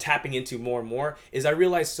I've been tapping into more and more is I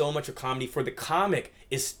realize so much of comedy for the comic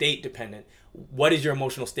is state dependent. What is your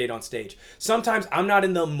emotional state on stage? Sometimes I'm not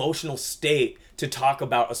in the emotional state to talk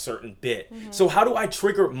about a certain bit. So how do I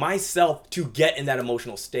trigger myself to get in that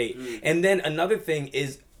emotional state? And then another thing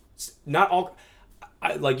is not all...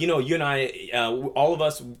 you and I, all of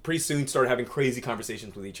us pretty soon started having crazy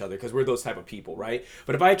conversations with each other because we're those type of people, right?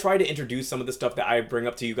 But if I try to introduce some of the stuff that I bring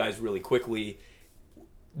up to you guys really quickly,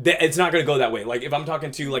 it's not going to go that way. Like if I'm talking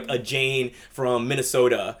to like a Jane from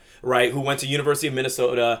Minnesota, right, who went to University of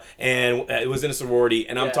Minnesota and was in a sorority,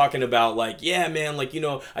 and I'm talking about like, yeah, man, like,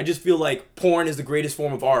 I just feel like porn is the greatest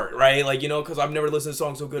form of art, right? Like, because I've never listened to a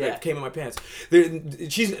song so good it came in my pants.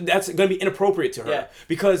 That's going to be inappropriate to her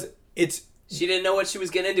because it's... She didn't know what she was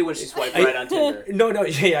getting into when she swiped right on Tinder.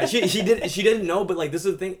 She didn't know, but like this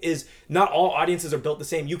is the thing is not all audiences are built the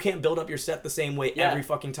same. You can't build up your set the same way every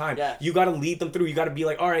fucking time. Yeah. You got to lead them through. You got to be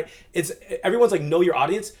like, all right, everyone's like, know your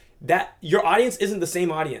audience. That your audience isn't the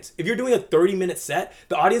same audience. If you're doing a 30-minute set,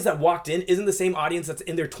 the audience that walked in isn't the same audience that's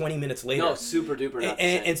in there 20 minutes later. No, super duper not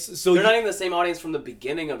and so they're not even the same audience from the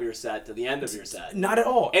beginning of your set to the end of your set. Not at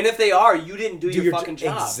all. And if they are, you didn't do your fucking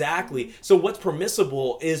job. Exactly. So what's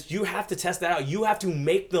permissible is you have to test that out. You have to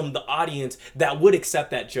make them the audience that would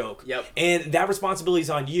accept that joke. Yep. And that responsibility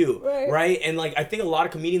is on you, right? And like I think a lot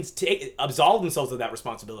of comedians absolve themselves of that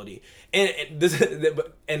responsibility. And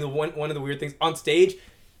one of the weird things on stage,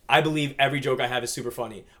 I believe every joke I have is super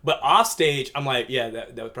funny. But off stage, I'm like, yeah,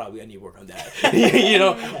 that would probably, I need to work on that.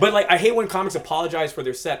 But like, I hate when comics apologize for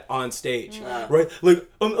their set on stage, right? Like,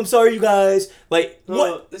 I'm sorry, you guys. Like,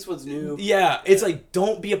 what? This one's new. Yeah, it's like,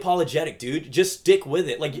 don't be apologetic, dude. Just stick with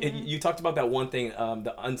it. Like, you talked about that one thing,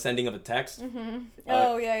 the unsending of a text. Of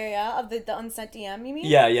the unsent DM, you mean?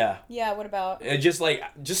 Yeah. Yeah, what about? Just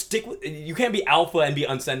stick with, you can't be alpha and be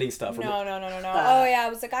unsending stuff. No. Oh yeah, it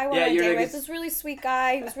was a guy went on a date with this really sweet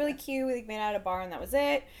guy. He was really cute. We made out at a bar and that was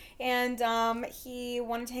it. And he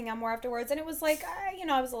wanted to hang out more afterwards. And it was like,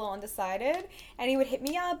 I was a little undecided. And he would hit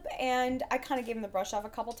me up and I kind of gave him the brush off a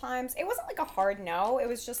couple times. It wasn't like a hard no. It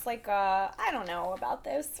was just like, I don't know about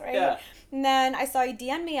this, right? Yeah. And then I saw he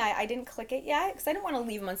DM'd me. I didn't click it yet because I didn't want to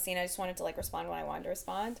leave him unseen. I just wanted to like respond when I wanted to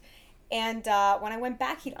respond. And when I went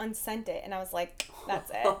back, he'd unsent it, and I was like,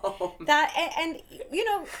 "That's it." Not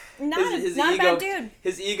a bad dude.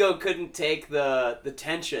 His ego couldn't take the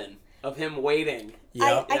tension of him waiting.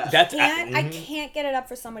 Yeah, I can't get it up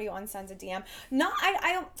for somebody who unsends a DM.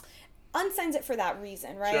 I don't unsends it for that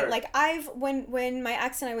reason, right? Sure. Like when my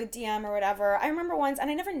ex and I would DM or whatever, I remember once, and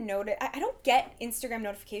I never noted, I don't get Instagram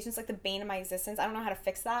notifications, like the bane of my existence. I don't know how to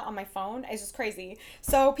fix that on my phone. It's just crazy.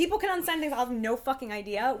 So people can unsend things, I'll have no fucking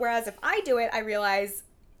idea. Whereas if I do it, I realize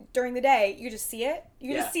during the day, you just see it.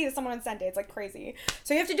 You just see that someone unsent it. It's like crazy.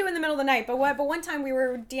 So you have to do it in the middle of the night. But one time we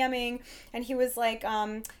were DMing and he was like,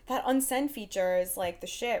 that unsend feature is like the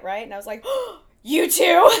shit, right? And I was like, oh, you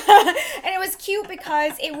too. And it was cute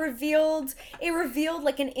because it revealed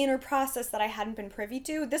like an inner process that I hadn't been privy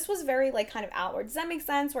to. This was very like kind of outward. Does that make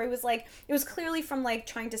sense? Where it was like, it was clearly from like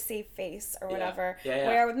trying to save face or whatever. Yeah.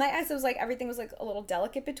 Where with my ex, it was like everything was like a little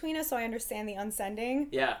delicate between us, so I understand the unsending.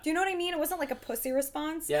 Yeah. Do you know what I mean? It wasn't like a pussy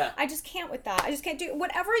response. Yeah. I just can't with that. I just can't do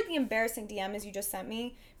whatever the embarrassing DM is you just sent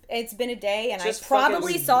me. It's been a day, and just I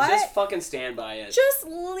probably saw it. Just fucking stand by it. Just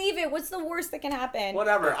leave it. What's the worst that can happen?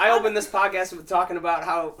 Whatever. I opened this podcast with talking about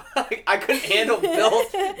how I couldn't handle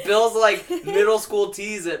Bill's like middle school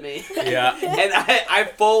tease at me. Yeah. And I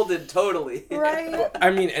folded totally. Right.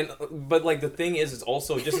 I mean, but like the thing is, it's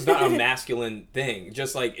also just, it's not a masculine thing.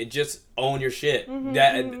 Just like, just own your shit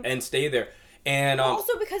and stay there. And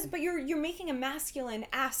also but you're making a masculine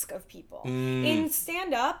ask of people. In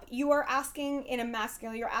stand up, you are asking in a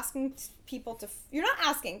masculine. You're asking people to. You're not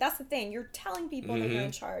asking. That's the thing. You're telling people that you're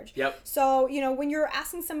in charge. Yep. So when you're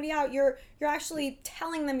asking somebody out, you're actually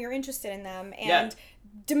telling them you're interested in them and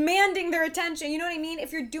demanding their attention. You know what I mean?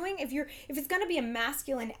 If it's gonna be a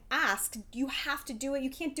masculine ask, you have to do it.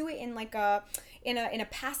 You can't do it in like a in a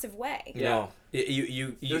passive way. Yeah. No.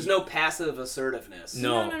 You There's no passive assertiveness.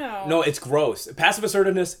 No, it's gross. Passive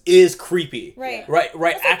assertiveness is creepy. Right. Also,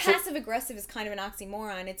 actually, passive aggressive is kind of an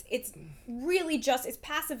oxymoron. It's really just, it's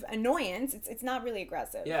passive annoyance. It's not really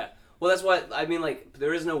aggressive. Yeah. Well, that's what I mean. Like,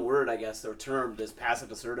 there is no word, I guess, or term as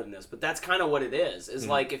passive assertiveness, but that's kind of what it is. It's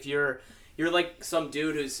like if you're like some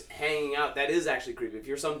dude who's hanging out. That is actually creepy. If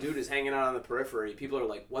you're some dude who's hanging out on the periphery, people are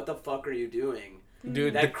like, "What the fuck are you doing?"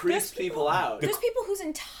 Dude, that creeps people out. There's people whose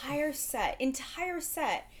entire set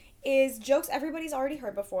is jokes everybody's already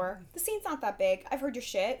heard before. The scene's not that big. I've heard your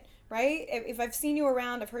shit, right? If I've seen you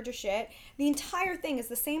around, I've heard your shit. The entire thing is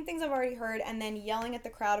the same things I've already heard, and then yelling at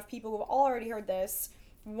the crowd of people who've all already heard this,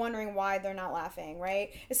 wondering why they're not laughing,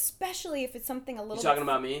 right? Especially if it's something a little. You talking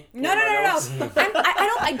about me? No.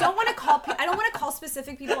 I don't want to call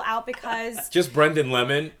specific people out because. Just Brendan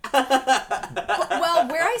Lemon. Well,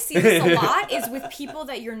 where I see this a lot is with people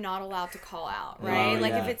that you're not allowed to call out, right?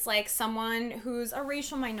 If it's like someone who's a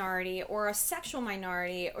racial minority or a sexual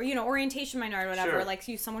minority or orientation minority, or whatever. Sure. Like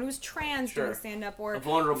someone who's trans doing stand up or a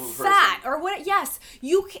vulnerable fat person. or what? Yes,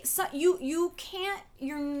 you can't.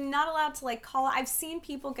 You're not allowed to like call. I've seen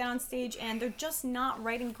people get on stage and they're just not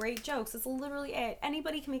writing great jokes. That's literally it.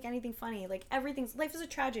 Anybody can make anything funny. Like life is a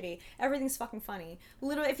tragedy. Everything's fucking funny.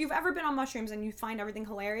 Literally, if you've ever been on mushrooms and you find everything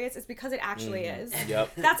hilarious, it's because it actually is.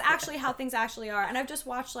 Yep. That's actually how things actually are. And I've just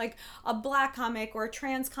watched like a black comic or a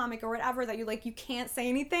trans comic or whatever that you can't say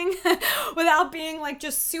anything without being like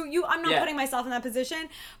just sue you. I'm not putting myself in that position,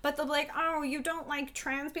 but they'll be like, oh, you don't like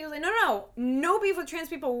trans people. Like, no beef with trans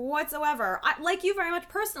people whatsoever. I like you very much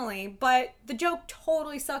personally, but the joke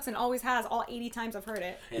totally sucks and always has all 80 times I've heard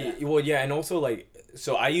it. Yeah, and also like,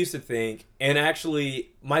 so I used to think, and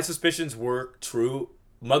actually my suspicions were true.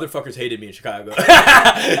 Motherfuckers hated me in Chicago.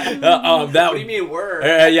 What do you mean were?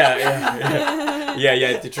 Yeah.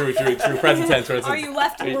 True. Present tense. Are you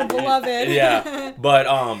left or beloved? Yeah, but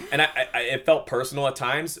and I it felt personal at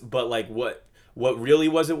times, but like what really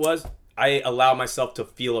was I allow myself to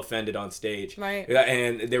feel offended on stage. Right.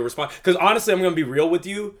 And they respond. Because honestly, I'm going to be real with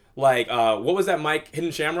you. Like, what was that mic?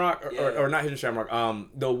 Hidden Shamrock? Or not Hidden Shamrock.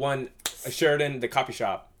 The one, Sheridan, the copy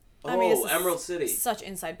shop. Emerald City. Such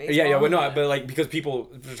inside baseball. Yeah, but no, but like, because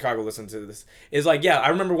people from Chicago listen to this, is like, I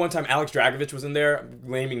remember one time Alex Dragovich was in there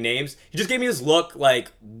naming names. He just gave me this look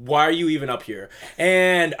like, why are you even up here?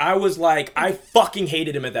 And I was like, I fucking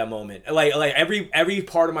hated him at that moment. Like every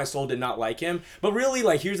part of my soul did not like him. But really,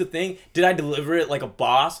 like, here's the thing. Did I deliver it like a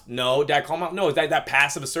boss? No. Did I call him out? No. It's that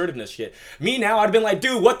passive assertiveness shit. Me now, I'd have been like,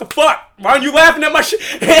 dude, what the fuck? Why aren't you laughing at my shit?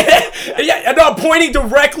 And I'm pointing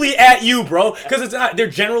directly at you, bro. Because it's not, they're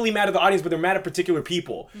generally mad at the audience, but they're mad at particular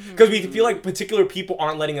people. Because we feel like particular people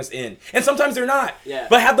aren't letting us in. And sometimes they're not. Yeah.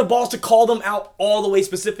 But have the balls to call them out all the way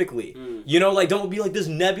specifically. Like, don't be like this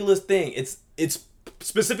nebulous thing. It's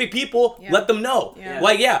specific people, let them know. Yeah.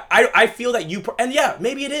 Like, I feel that you, and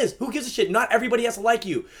maybe it is. Who gives a shit? Not everybody has to like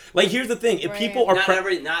you. Like, here's the thing. If people are...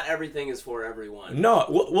 Not everything is for everyone. No.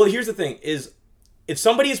 Well, here's the thing is... If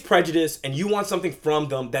somebody is prejudiced and you want something from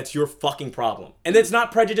them, that's your fucking problem. And it's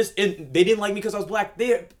not prejudice. And they didn't like me because I was black.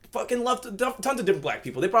 They fucking loved tons of different black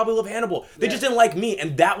people. They probably love Hannibal. They just didn't like me.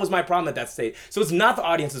 And that was my problem at that stage. So it's not the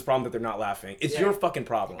audience's problem that they're not laughing. It's your fucking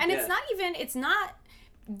problem. And it's not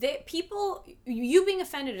people, you being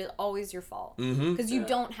offended is always your fault. Because you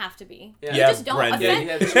don't have to be. Yeah. You just don't Brendan.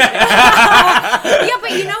 offend. Yeah,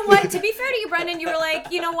 but you know what? To be fair to you, Brendan, and you were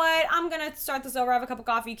like, you know what, I'm gonna start this over, have a cup of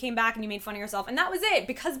coffee, you came back and you made fun of yourself, and that was it,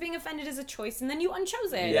 because being offended is a choice, and then you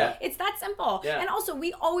unchose it. Yeah. It's that simple. Yeah. And also,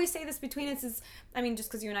 we always say this between us is, I mean, just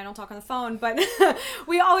because you and I don't talk on the phone, but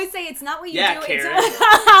we always say it's not what you do. Karen.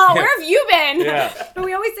 Where have you been? Yeah. But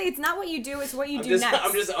we always say it's not what you do, it's what you do next.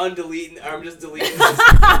 I'm just deleting this.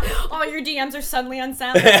 All your DMs are suddenly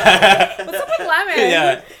unsound. What's up with Lemon?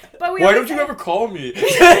 Yeah. But Why don't you ever call me?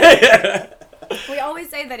 We always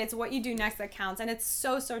say that it's what you do next that counts, and it's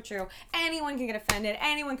so true. Anyone can get offended.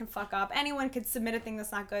 Anyone can fuck up. Anyone can submit a thing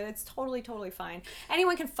that's not good. It's totally fine.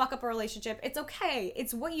 Anyone can fuck up a relationship. It's okay.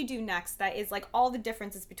 It's what you do next that is like all the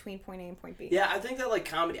differences between point A and point B. Yeah, I think that like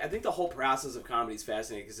comedy. I think the whole process of comedy is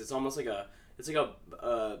fascinating because it's almost like a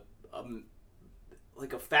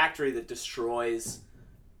factory that destroys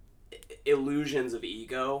illusions of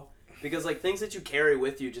ego. Because like things that you carry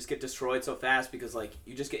with you just get destroyed so fast because like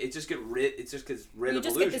it just gets rid of illusions. You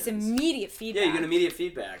just get this immediate feedback. Yeah, you get immediate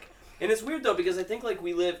feedback. And it's weird though because I think like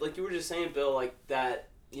we live, like you were just saying, Bill, like that,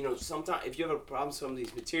 you know, sometimes if you have a problem with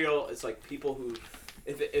somebody's material, it's like people who,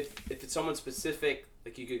 if it's someone specific,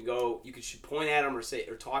 like you should point at them or say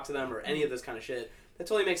or talk to them or any of this kind of shit. That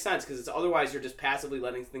totally makes sense because it's otherwise you're just passively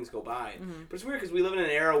letting things go by. Mm-hmm. But it's weird because we live in an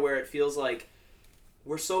era where it feels like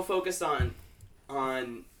we're so focused on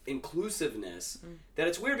inclusiveness that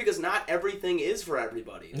it's weird because not everything is for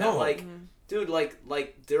everybody. No, like, dude,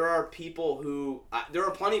 like there are people who there are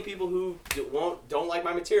plenty of people who don't like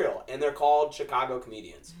my material, and they're called Chicago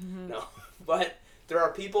comedians. No, but there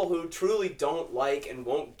are people who truly don't like and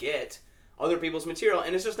won't get other people's material,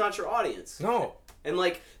 and it's just not your audience. No. And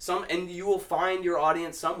like and you will find your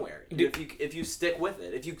audience somewhere if you stick with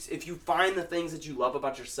it. If you find the things that you love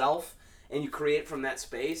about yourself and you create from that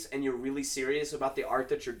space and you're really serious about the art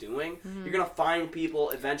that you're doing, you're going to find people,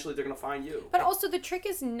 eventually they're going to find you. But also the trick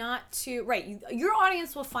is not to, your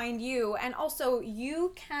audience will find you, and also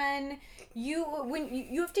you have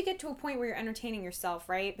to get to a point where you're entertaining yourself,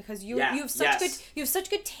 right? Because you have such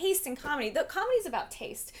good taste in comedy. The comedy's about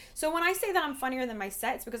taste. So when I say that I'm funnier than my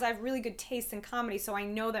set, it's because I have really good taste in comedy, so I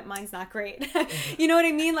know that mine's not great. You know what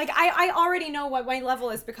I mean? Like I already know what my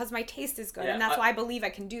level is because my taste is good, and that's why I believe I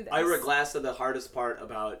can do this. Ira Glass said the hardest part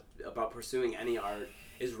about pursuing any art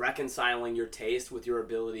is reconciling your taste with your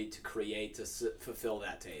ability to create to fulfill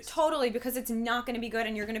that taste. Totally, because it's not going to be good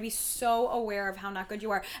and you're going to be so aware of how not good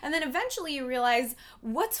you are. And then eventually you realize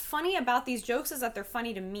what's funny about these jokes is that they're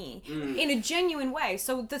funny to me in a genuine way.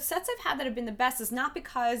 So the sets I've had that have been the best is not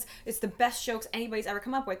because it's the best jokes anybody's ever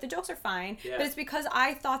come up with. The jokes are fine, but it's because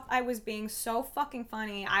I thought I was being so fucking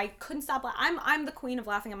funny. I couldn't stop. I'm the queen of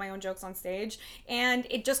laughing at my own jokes on stage, and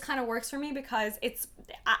it just kind of works for me because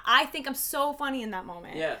I think I'm so funny in that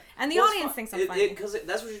moment. Yeah. And the audience thinks I'm funny. Because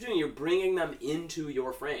that's what you're doing. You're bringing them into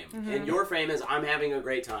your frame. And your frame is, I'm having a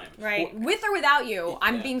great time. Right. With or without you,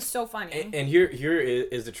 I'm being so funny. And here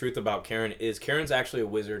is the truth about Keren, is Karen's actually a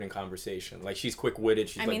wizard in conversation. Like, she's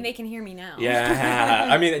quick-witted. I mean, they can hear me now. Yeah.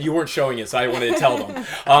 I mean, you weren't showing it, so I wanted to tell them.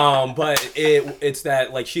 But it's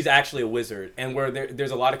that, like, she's actually a wizard. And where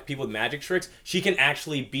there's a lot of people with magic tricks, she can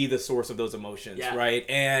actually be the source of those emotions, right?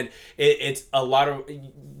 And it's a lot of...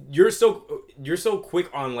 You're so quick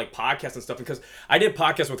on like podcasts and stuff, because I did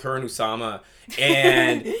podcasts with her and Usama,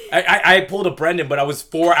 and I pulled a Brendan, but I was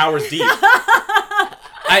 4 hours deep.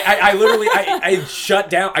 I literally shut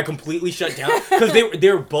down. I completely shut down because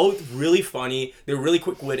they're both really funny. They're really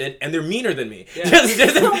quick-witted, and they're meaner than me. Yeah.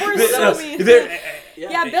 We're so mean.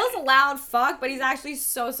 Yeah, Bill's a loud fuck, but he's actually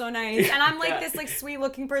so nice. And I'm like this like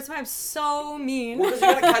sweet-looking person. I'm so mean. Well, because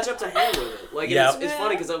you gotta catch up to him with it. Like it's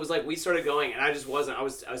funny because I was like, we started going, and I just wasn't. I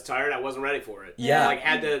was tired. I wasn't ready for it. Yeah, like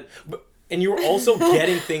had to. And you were also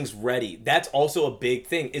getting things ready. That's also a big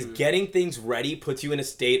thing. Is getting things ready puts you in a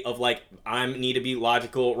state of like, I need to be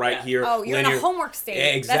logical here. Oh, you're linear. In a homework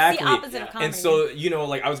state. Exactly. That's the opposite of comedy. And so,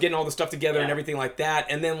 like I was getting all the stuff together and everything like that.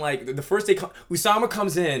 And then like the first day, Usama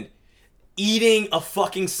comes in eating a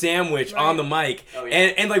fucking sandwich on the mic. Oh, yeah.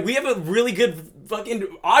 And like we have a really good fucking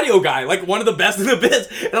audio guy, like one of the best in the biz.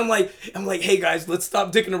 And I'm like, hey guys, let's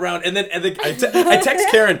stop dicking around. And then I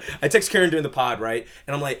text Keren during the pod, right?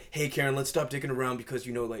 And I'm like, hey Keren, let's stop dicking around because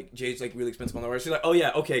like Jay's like really expensive on the road. She's like, oh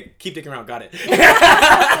yeah, okay, keep dicking around, got it.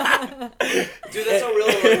 Dude, that's so real.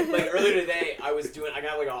 Like earlier today, I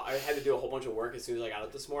had to do a whole bunch of work as soon as I got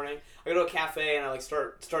up this morning. I go to a cafe and I like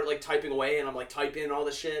start like typing away, and I'm like typing all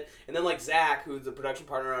this shit, and then like Zach, who's the production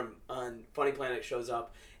partner on Funny Planet, shows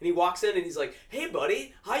up, and he walks in and he's like, hey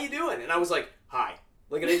buddy, how you doing? And I was like, hi.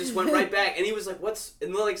 Like, and I just went right back, and he was like, what's,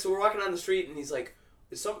 and then like, so we're walking down the street, and he's like,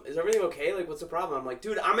 is everything okay? Like, what's the problem? I'm like,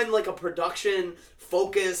 dude, I'm in like a production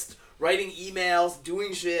focused writing emails,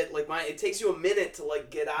 doing shit. Like it takes you a minute to like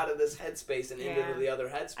get out of this headspace and into the other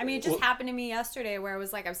headspace. I mean, it just happened to me yesterday where it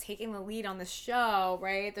was like I was taking the lead on the show,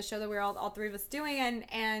 right? The show that we were all three of us doing,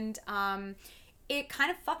 and it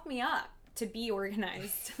kind of fucked me up to be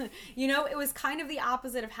organized. You know, it was kind of the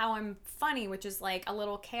opposite of how I'm funny, which is like a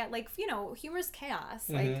little chaos. Like, you know, humor's chaos.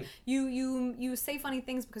 Like you say funny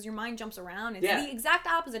things because your mind jumps around. It's the exact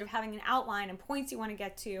opposite of having an outline and points you want to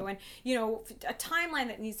get to, and you know, a timeline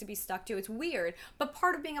that needs to be stuck to. It's weird, but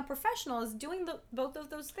part of being a professional is doing both of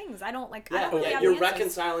those things. I don't really have you're the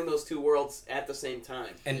reconciling those two worlds at the same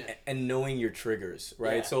time, and knowing your triggers,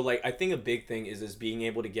 right? Yeah. So like I think a big thing is being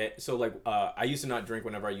able to get. So like I used to not drink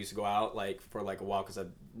whenever I used to go out, like for like a while, because I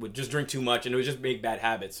would just drink too much and it would just make bad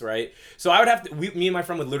habits, right? So I would have to, me and my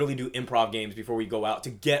friend would literally do improv games before we go out to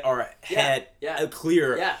get our head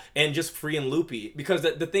clear and just free and loopy. Because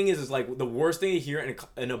the thing is like the worst thing to hear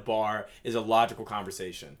in a bar is a logical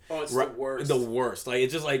conversation. Oh, it's the worst. The worst. Like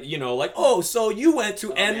it's just like, you know, like, oh, so you went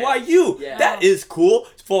to NYU. Yeah. That is cool.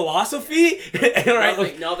 Philosophy.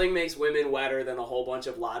 Right? Nothing makes women wetter than a whole bunch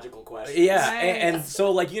of logical questions. Yeah. Right. And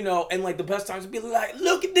so like, you know, and like the best times would be like,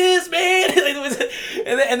 look at this, man.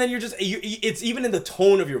 And then you're just, it's even in the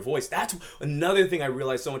tone of your voice. That's another thing I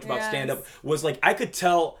realized so much about stand-up was like, I could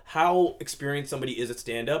tell how experienced somebody is at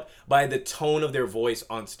stand-up by the tone of their voice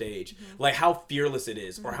on stage. Mm-hmm. Like how fearless it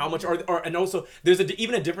is, or how much, and also there's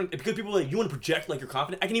even a different, because people are like, you want to project like you're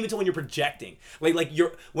confident. I can even tell when you're projecting. Like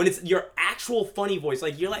when it's your actual funny voice,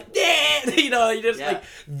 like you're like, yeah, you know, you're just like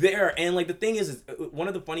there. And like the thing is one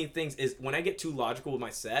of the funny things is when I get too logical with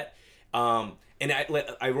my set, and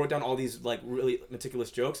I wrote down all these like really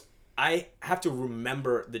meticulous jokes. I have to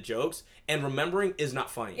remember the jokes, and remembering is not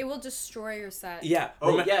funny. It will destroy your set. Yeah.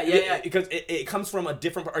 Because it comes from a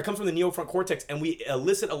different part. It comes from the neofront cortex, and we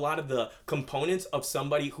elicit a lot of the components of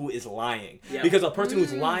somebody who is lying. Yeah. Because a person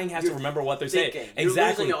who's lying has to remember what they're saying. Exactly. You're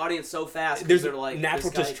losing the audience so fast. There's like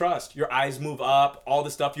natural distrust. Your eyes move up. All the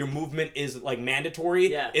stuff. Your movement is like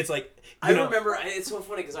mandatory. Yeah. It's like I remember. It's so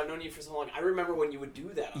funny because I've known you for so long. I remember when you would do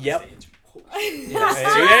that on stage.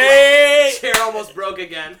 Chair almost broke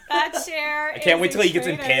again. That chair. I can't wait till he gets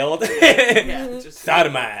impaled. Just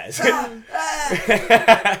sodomized. Oh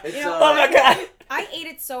my god. I ate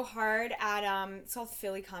it so hard at it's called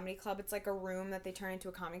Philly Comedy Club. It's like a room that they turn into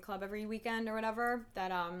a comedy club every weekend or whatever.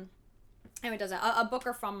 That anyway, it doesn't. A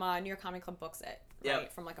booker from New York Comedy Club books it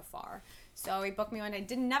from like afar. So he booked me one day.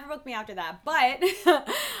 Never book me after that. But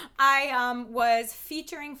I was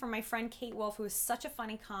featuring for my friend Kate Wolf, who is such a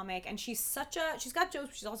funny comic, and she's got jokes,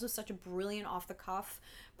 but she's also such a brilliant off the cuff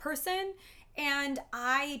person. And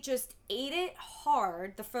I just ate it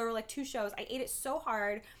hard for like 2 shows. I ate it so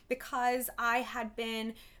hard because I had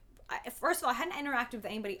been. First of all, I hadn't interacted with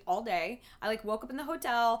anybody all day. I like woke up in the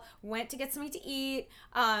hotel, went to get something to eat,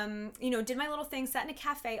 did my little thing, sat in a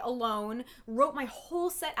cafe alone, wrote my whole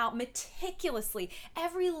set out meticulously,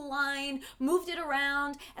 every line, moved it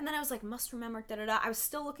around, and then I was like, must remember, da-da-da. I was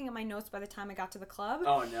still looking at my notes by the time I got to the club.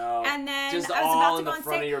 Oh no. And then just I was about to go in the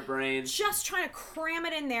front of your brain. Just trying to cram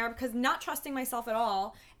it in there because not trusting myself at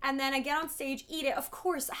all. And then I get on stage, eat it. Of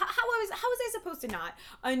course, how was I supposed to not?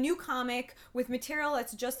 A new comic with material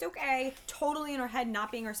that's just okay, totally in her head,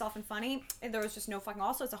 not being herself and funny. And there was just no fucking.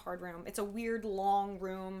 Also, it's a hard room. It's a weird, long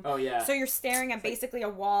room. Oh yeah. So you're staring at basically a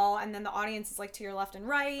wall, and then the audience is like to your left and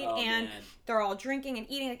right, and they're all drinking and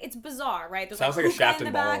eating. It's bizarre, right? There's sounds like a shaft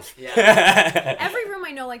and balls. Yeah. Every room I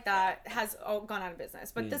know like that has gone out of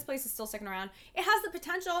business, but this place is still sticking around. It has the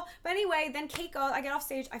potential, but anyway, then Kate goes. I get off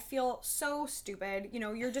stage. I feel so stupid. You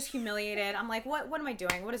know, you're just humiliated. I'm like, what am I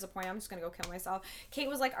doing? What is the point? I'm just gonna go kill myself. Kate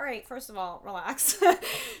was like, all right, first of all, relax.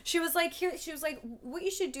 She was like, what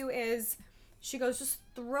you should do is, she goes, just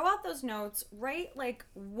throw out those notes, write like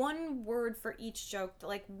one word for each joke,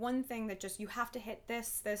 like one thing that just, you have to hit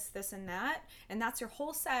this, and that, and that's your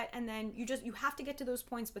whole set, and then you have to get to those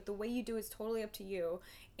points, but the way you do is totally up to you,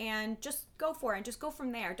 and just go for it, and just go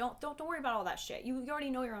from there. Don't worry about all that shit. You already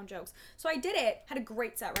know your own jokes. So I did it, had a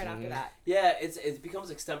great set right after that. Yeah, it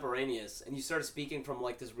becomes extemporaneous, and you start speaking from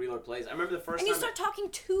like this realer place. I remember the first time. And you start talking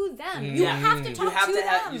to them. You have to talk to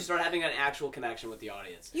them. You start having an actual connection with the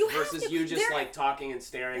audience. Versus you just like talking and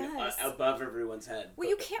staring above everyone's head. Well,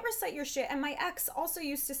 you can't recite your shit. And my ex also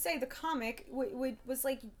used to say, the comic was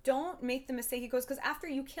like, don't make the mistake. He goes, because after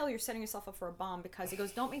you kill, you're setting yourself up for a bomb. Because he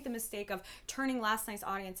goes, don't make the mistake of turning last night's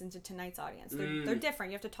audience into tonight's audience. They're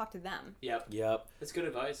different. You have to talk to them. Yep. That's good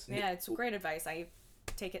advice. Yeah, it's great advice. I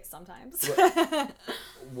take it sometimes.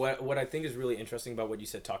 What I think is really interesting about what you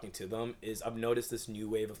said, talking to them, is I've noticed this new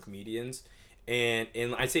wave of comedians, and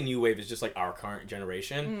I'd say new wave is just like our current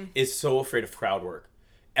generation, is so afraid of crowd work.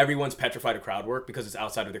 everyone's petrified of crowd work because it's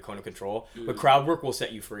outside of their cone of control. But crowd work will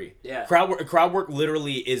set you free. Yeah. Crowd work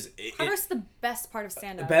literally is... Crowd work's the best part of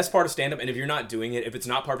stand-up. The best part of stand-up, and if you're not doing it, if it's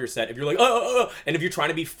not part of your set, if you're like, and if you're trying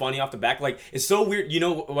to be funny off the back, like, it's so weird. You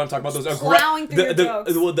know what I'm talking about? Those plowing through your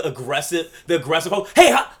jokes. The aggressive,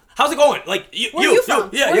 hey, how's it going? Like, Where are you from?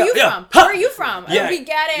 Where are you from? Yeah, we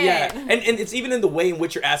get it. Yeah, and it's even in the way in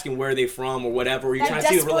which you're asking where are they from or whatever. Or you're trying to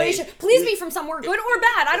see the relation. Please be from somewhere good or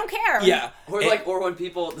bad. I don't care. Yeah. Or when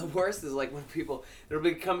people, the worst is like when people, there'll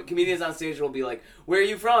be comedians on stage will be like, where are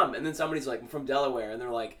you from? And then somebody's like, I'm from Delaware. And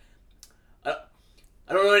they're like,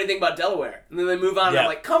 I don't know anything about Delaware. And then they move on and I'm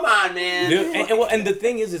like, come on, man. Dude, and the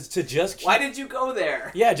thing is to just keep... Why did you go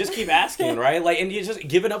there? Yeah, just keep asking, right? Like, and you just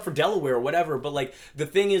give it up for Delaware or whatever. But, like, the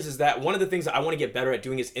thing is that one of the things that I want to get better at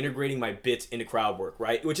doing is integrating my bits into crowd work,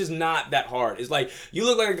 right? Which is not that hard. It's like, you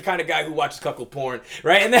look like the kind of guy who watches cuckold porn,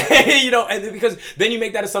 right? And then, and then, because then you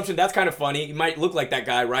make that assumption, that's kind of funny. You might look like that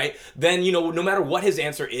guy, right? Then, no matter what his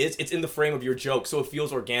answer is, it's in the frame of your joke, so it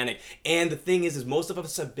feels organic. And the thing is most of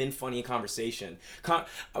us have been funny in conversation.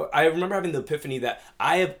 I remember having the epiphany that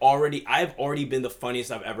I have already been the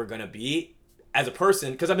funniest I've ever gonna be as a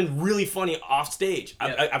person because I've been really funny off stage.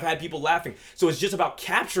 I've had people laughing, so it's just about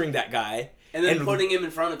capturing that guy. And then putting him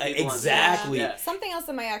in front of people. Exactly. Yeah. Something else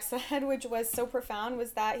that my ex said, which was so profound,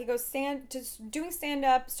 was that he goes, starting to do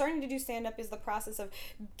stand-up is the process of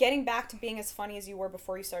getting back to being as funny as you were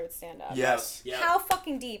before you started stand-up. Yes. Yeah. How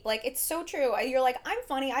fucking deep. Like, it's so true. You're like, I'm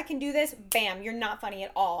funny, I can do this. Bam, you're not funny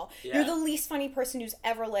at all. Yeah. You're the least funny person who's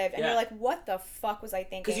ever lived. And you're like, what the fuck was I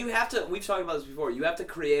thinking? Because you have to, we've talked about this before, you have to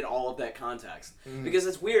create all of that context. Because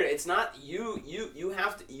it's weird. It's not, you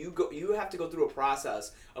have to go through a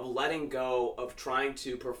process of letting go of trying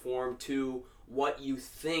to perform to what you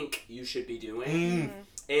think you should be doing,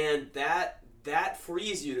 and that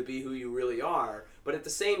frees you to be who you really are. But at the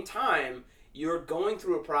same time, you're going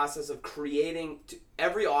through a process of creating.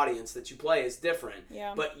 Every audience that you play is different,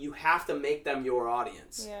 but you have to make them your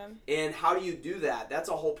audience. Yeah. And how do you do that? That's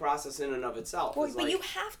a whole process in and of itself. Well, but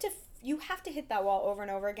you have to hit that wall over and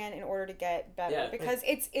over again in order to get better, because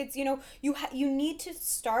it's you need to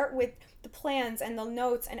start with the plans and the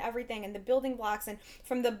notes and everything and the building blocks and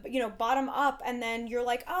from the bottom up, and then you're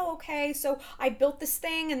like, oh, okay, so I built this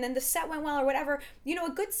thing and then the set went well or whatever. A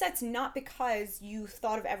good set's not because you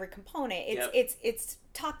thought of every component. It's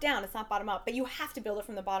top down, it's not bottom up, but you have to build it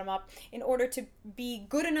from the bottom up in order to be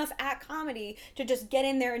good enough at comedy to just get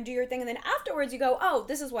in there and do your thing, and then afterwards you go, oh,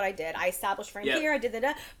 this is what I did. I established frame here, I did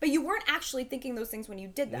that, but you weren't actually thinking those things when you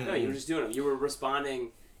did them. No, you were just doing them. You were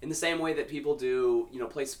responding in the same way that people do,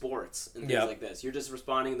 play sports and things like this. You're just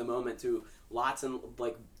responding in the moment to lots and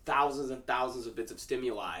thousands and thousands of bits of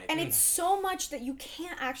stimuli. And it's so much that you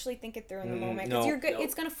can't actually think it through in the moment, because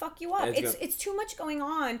it's going to fuck you up. It's too much going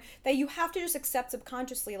on that you have to just accept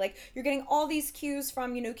subconsciously. Like, you're getting all these cues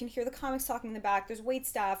from, you can hear the comics talking in the back, there's wait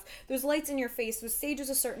staff, there's lights in your face, the stage is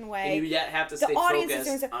a certain way. And you yet have to stay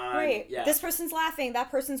focused on... this person's laughing, that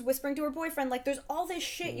person's whispering to her boyfriend. Like, there's all this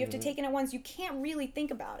shit you have to take in at once. You can't really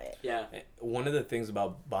think about it. Yeah. One of the things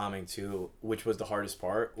about bombing, too, which was the hardest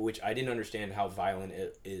part, which I didn't understand how violent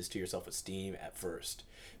it is to your self-esteem at first,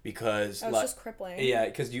 because it's just crippling. Yeah,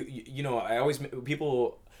 because I always,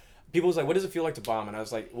 people was like, what does it feel like to bomb? And I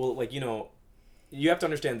was like, well, you have to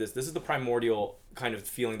understand this is the primordial kind of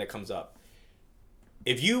feeling that comes up.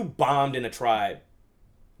 If you bombed in a tribe,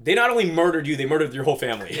 they not only murdered you, they murdered your whole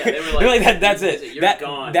family. Yeah, they were like, that's it. You're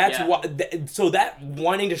gone. That's why. So that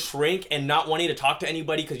wanting to shrink and not wanting to talk to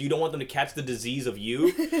anybody because you don't want them to catch the disease of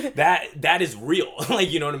you, that is real.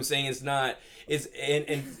 You know what I'm saying? It's not.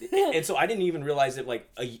 And so I didn't even realize that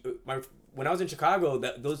when I was in Chicago,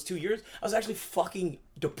 those 2 years, I was actually fucking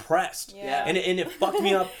depressed. Yeah. And it fucked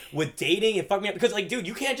me up with dating. It fucked me up because, dude,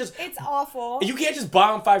 you can't just... It's awful. You can't just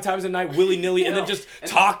bomb 5 times a night willy-nilly and then just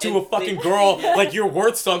talk to a fucking girl like you're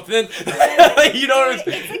worth something. You know what I'm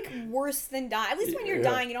saying? It's worse than dying. At least when you're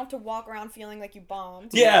dying, you don't have to walk around feeling like you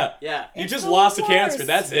bombed. Yeah. Yeah. You just lost to cancer.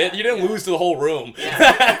 That's it. You didn't lose to the whole room.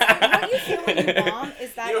 Yeah. What you feel when you bomb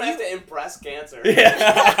is that you don't have to impress cancer.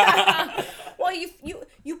 Yeah. Well,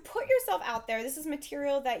 you put yourself out there. This is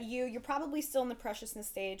material that you're probably still in the preciousness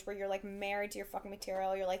stage where you're married to your fucking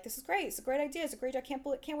material. You're like, this is great. It's a great idea. It's a great. I can't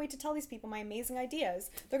wait to tell these people my amazing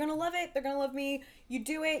ideas. They're gonna love it. They're gonna love me. You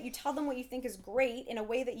do it. You tell them what you think is great in a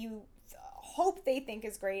way that you hope they think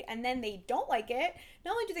is great, and then they don't like it.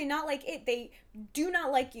 Not only do they not like it, they do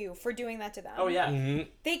not like you for doing that to them. Oh yeah. Mm-hmm.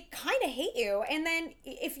 They kind of hate you, and then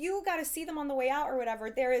if you got to see them on the way out or whatever,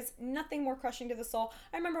 there is nothing more crushing to the soul.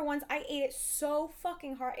 I remember once I ate it so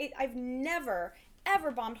fucking hard. I've never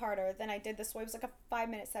ever bombed harder than I did this way. It was like a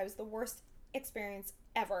 5-minute set. It was the worst experience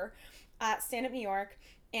ever. Stand Up New York.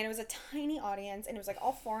 and it was a tiny audience, and it was like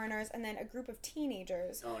all foreigners, and then a group of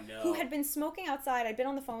teenagers who had been smoking outside. I'd been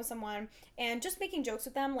on the phone with someone and just making jokes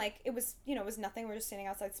with them, like it was, it was nothing. We're just standing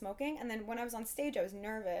outside smoking. And then when I was on stage, I was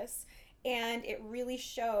nervous, and it really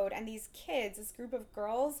showed. And these kids, this group of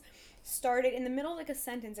girls, started in the middle of like a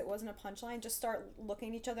sentence, it wasn't a punchline, just start looking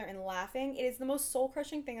at each other and laughing. It is the most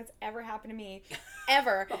soul-crushing thing that's ever happened to me,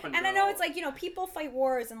 ever. And I know it's like, people fight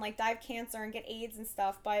wars and like die of cancer and get AIDS and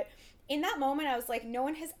stuff, but in that moment, I was like, no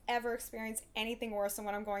one has ever experienced anything worse than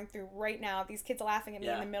what I'm going through right now. These kids laughing at me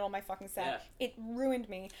in the middle of my fucking set. Yeah. It ruined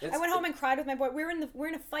me. I went home and cried with my boy. We were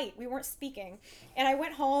in a fight. We weren't speaking. And I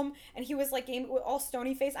went home, and he was like all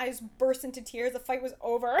stony faced. I just burst into tears. The fight was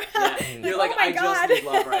over. Yeah. You're like, oh my God. Just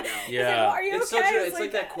need love right now. Yeah. Like, well, are you it's okay? So true. It's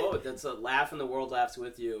like that quote that's a laugh and the world laughs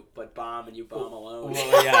with you, but bomb and you bomb alone.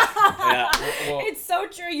 Well, yeah. Well, it's so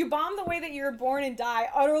true. You bomb the way that you were born and die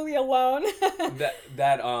utterly alone.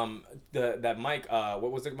 that mic,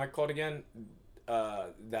 what was the mic called again?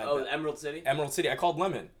 Emerald City? Emerald City. I called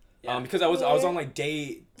Lemon. Yeah. Because I was on like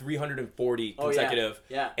day 340 consecutive.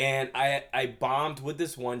 Yeah. And I bombed with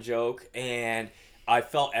this one joke, and I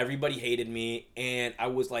felt everybody hated me, and I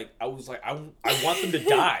was like, I want them to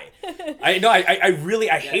die.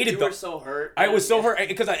 I hated them. You were so hurt. I was so hurt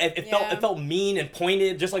because it felt mean and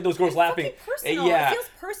pointed, just like those girls laughing. Personal. Yeah. It feels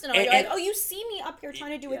personal. You're like, oh, you see me up here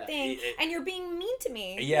trying to do a thing, and you're being mean to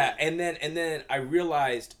me. Yeah, and then I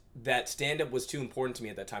realized that stand-up was too important to me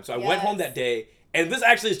at that time. So I went home that day, and this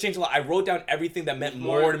actually has changed a lot. I wrote down everything that meant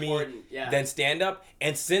more to me than stand-up,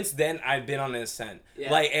 and since then I've been on an ascent.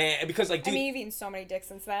 Yeah. Because dude, I mean, you've eaten so many dicks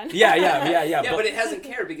since then. Yeah. Yeah, but it hasn't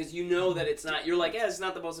cared because you know that it's not. You're like, it's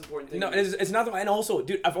not the most important thing. No, it's not. And also,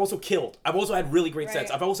 dude, I've also killed. I've also had really great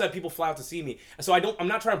sets. I've also had people fly out to see me, so I'm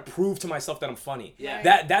not trying to prove to myself that I'm funny.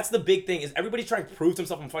 Yeah. That's the big thing is everybody's trying to prove to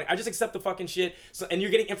themselves I'm funny. I just accept the fucking shit. So and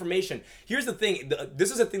you're getting information. Here's the thing.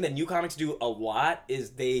 This is a thing that new comics do a lot.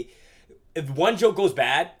 Is if one joke goes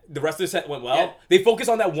bad, the rest of the set went well. Yeah. They focus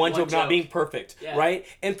on that one joke not being perfect, right?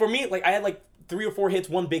 And for me, like I had like 3 or 4 hits,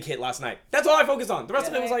 one big hit last night. That's all I focused on. The rest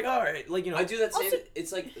of it was like, all right, like I do that same. Also,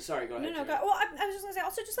 it's like, sorry, go ahead. No, go. Well, I was just gonna say,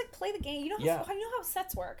 also just like play the game. You know how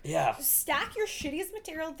sets work. Yeah. Just stack your shittiest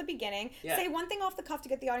material at the begining. Yeah. Say one thing off the cuff to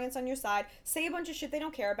get the audience on your side. Say a bunch of shit they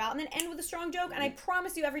don't care about, and then end with a strong joke. And I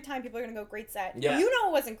promise you, every time people are gonna go, great set. Yeah. You know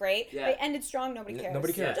it wasn't great. Yeah. They ended strong. Nobody cares.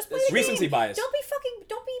 Nobody cares. Just play the recency game. bias.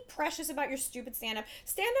 Don't be precious about your stupid stand-up.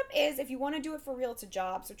 Stand-up is, if you want to do it for real, it's a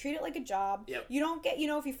job. So treat it like a job. Yep. You don't get,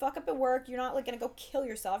 if you fuck up at work, you're not like gonna go kill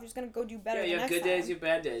yourself. You're just gonna go do better. You have good days, you have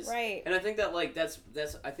bad days. Right. And I think that like that's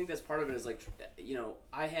I think that's part of it is like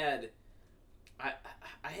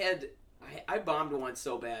I bombed once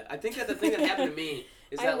so bad. I think that the thing that happened to me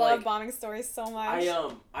is that I love bombing stories so much.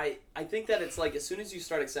 I think that it's like as soon as you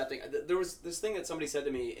start accepting, there was this thing that somebody said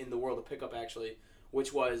to me in the world of pickup actually,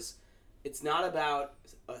 which was it's not about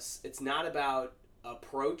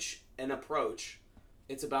approach.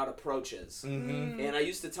 It's about approaches. Mm-hmm. And I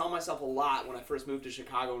used to tell myself a lot when I first moved to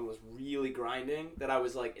Chicago and was really grinding that I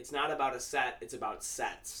was like, it's not about a set, it's about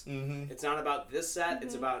sets. Mm-hmm. It's not about this set,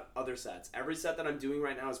 it's about other sets. Every set that I'm doing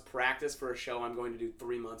right now is practice for a show I'm going to do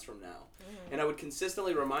 3 months from now. Mm-hmm. And I would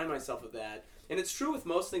consistently remind myself of that. And it's true with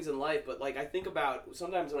most things in life, but like I think about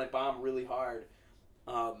sometimes when I bomb really hard,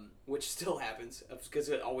 which still happens, because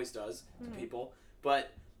it always does to people,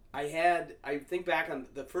 but I think back on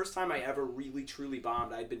the first time I ever really truly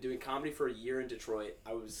bombed. I'd been doing comedy for a year in Detroit.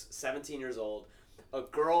 I was 17 years old. A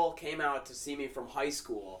girl came out to see me from high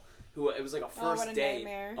school. It was like a first date.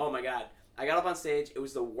 Nightmare. Oh my God. I got up on stage. It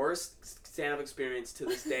was the worst stand-up experience to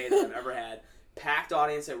this day that I've ever had. Packed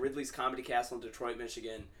audience at Ridley's Comedy Castle in Detroit,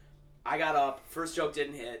 Michigan. I got up. First joke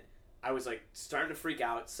didn't hit. I was like starting to freak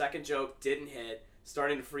out. Second joke didn't hit.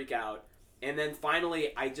 Starting to freak out. And then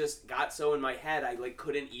finally, I just got so in my head, I like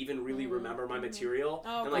couldn't even really remember my material,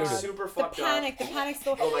 and like super fucked up. The panic's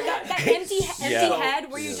the oh my God, that empty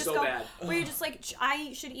head where you just so go, bad. where you're just like,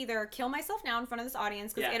 I should either kill myself now in front of this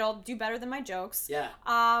audience because it'll do better than my jokes,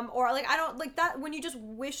 or like I don't like that when you just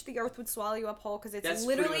wish the earth would swallow you up whole because it's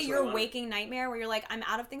literally your waking nightmare where you're like, I'm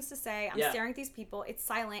out of things to say, I'm staring at these people, it's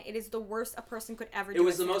silent, it is the worst a person could ever do. It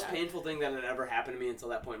was the most painful thing that had ever happened to me until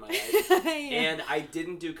that point in my life, and I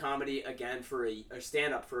didn't do comedy again for or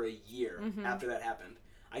stand up for a year after that happened.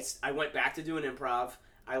 I went back to doing improv.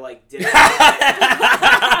 I like did that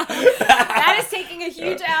is taking a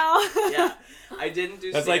huge L. Yeah, I didn't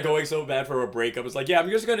do. That's like going so bad for a breakup. It's like, I'm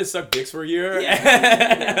just gonna suck dicks for a year.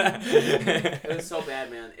 Yeah. It was so bad,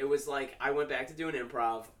 man. It was like I went back to doing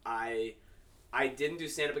improv. I didn't do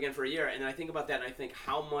stand up again for a year, and I think about that, and I think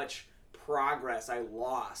how much progress I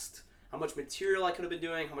lost how much material I could have been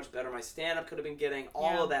doing, how much better my stand-up could have been getting,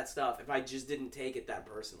 all of that stuff if I just didn't take it that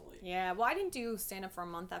personally. Yeah, well, I didn't do stand-up for a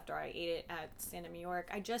month after I ate it at Stand-Up New York.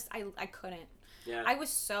 I couldn't. Yeah. I was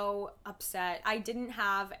so upset. I didn't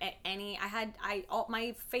have any. All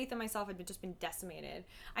my faith in myself had just been decimated.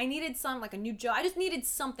 I needed like a new job. I just needed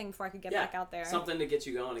something before I could get back out there. Something to get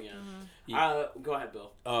you going again. Go ahead,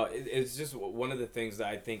 Bill. It's just one of the things that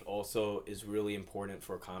I think also is really important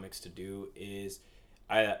for comics to do is,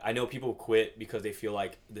 I know people quit because they feel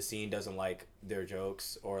like the scene doesn't like their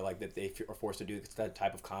jokes, or like that they are forced to do that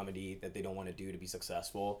type of comedy that they don't want to do to be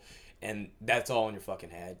successful. And that's all in your fucking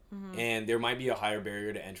head. Mm-hmm. And there might be a higher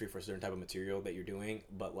barrier to entry for a certain type of material that you're doing,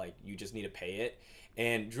 but like you just need to pay it.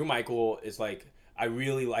 And Drew Michael is like, I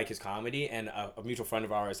really like his comedy, and a mutual friend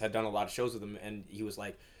of ours had done a lot of shows with him, and he was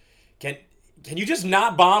like, can you just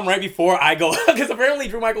not bomb right before I go? Because apparently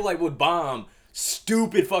Drew Michael like would bomb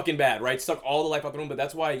stupid fucking bad, right? Suck all the life out the room, but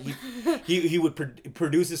that's why he would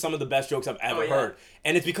produces some of the best jokes I've ever heard,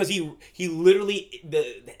 and it's because he literally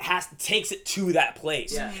takes it to that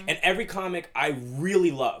place. Yeah. And every comic I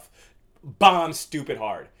really love bombs stupid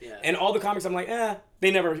hard, and all the comics I'm like,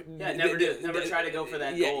 they never try to go for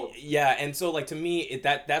that gold. Yeah, and so like to me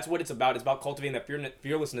that's what it's about. It's about cultivating that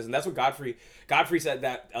fearlessness, and that's what Godfrey said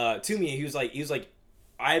that to me. He was like,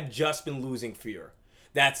 I've just been losing fear.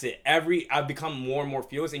 That's it. I've become more and more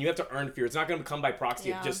fearless, and you have to earn fear. It's not going to come by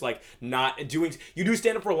proxy of just like not doing. You do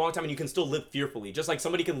stand up for a long time, and you can still live fearfully. Just like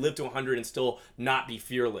somebody can live to 100 and still not be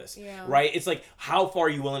fearless, right? It's like, how far are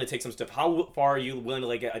you willing to take some stuff? How far are you willing to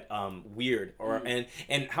like get weird, or and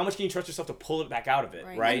how much can you trust yourself to pull it back out of it,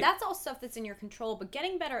 right? And that's all stuff that's in your control. But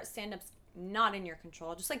getting better at stand-up's not in your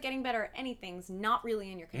control. Just like getting better at anything's not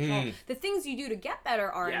really in your control. The things you do to get better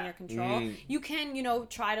are in your control. You can,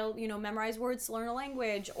 try to, memorize words to learn a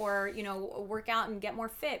language, or, work out and get more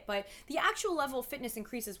fit. But the actual level of fitness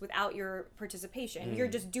increases without your participation. You're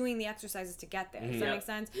just doing the exercises to get there. Does that make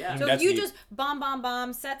sense? Yeah. So if you just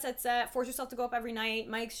bomb, set, force yourself to go up every night,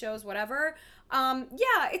 mics, shows, whatever.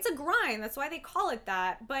 It's a grind. That's why they call it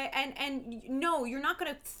that. But, and no, you're not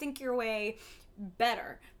going to think your way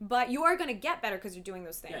better, but you are going to get better because you're doing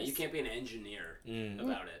those things. Yeah, you can't be an engineer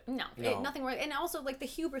about it. No. Nothing works. And also, like, the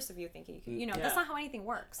hubris of you thinking you can, that's not how anything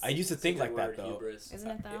works. I used to think like that, though. Hubris. Isn't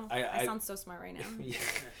it, though? I sound so smart right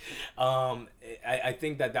now. I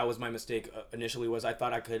think that was my mistake initially, was I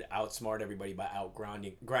thought I could outsmart everybody by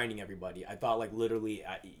grinding everybody. I thought, like, literally,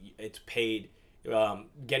 it's paid,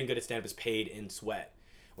 getting good at stand-up is paid in sweat.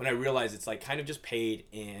 When I realized it's, like, kind of just paid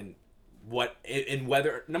in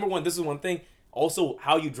whether, number one, this is one thing, also,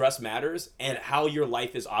 how you dress matters, and how your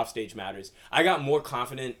life is off stage matters. I got more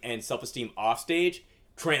confident and self-esteem off stage,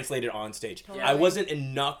 translated on stage. Totally. I wasn't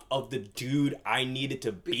enough of the dude I needed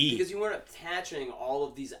to be. Because you weren't attaching all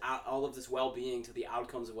of this well-being to the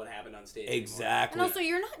outcomes of what happened on stage. Exactly. And also,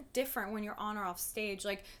 you're not different when you're on or off stage.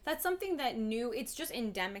 Like, that's something that it's just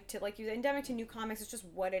endemic to, like, endemic to new comics. It's just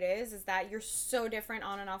what it is that you're so different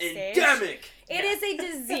on and off stage. Endemic! It is a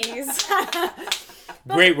disease.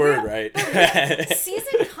 Great word, right?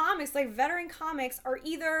 Seasoned comics, like veteran comics, are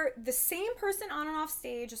either the same person on and off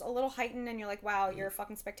stage, just a little heightened, and you're like, wow, you're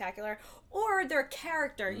fucking spectacular, or they're a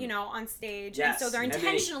character, on stage, and so they're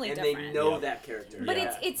intentionally different. And they know that character. But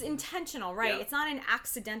it's intentional, right? It's not an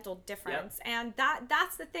accidental difference, and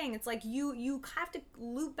that's the thing. It's like you have to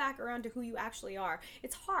loop back around to who you actually are.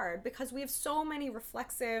 It's hard because we have so many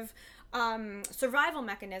reflexive survival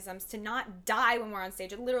mechanisms to not die when we're on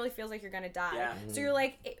stage. It literally feels like you're gonna die. Yeah. So you're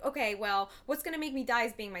like, okay, well, what's gonna make me die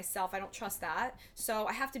is being myself. I don't trust that. So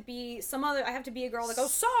I have to be a girl that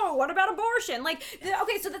goes, so what about abortion? Like,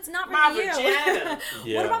 okay, so that's not really you. Vagina.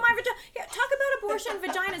 What about my vagina? Yeah, talk about abortion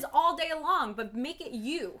vaginas all day long, but make it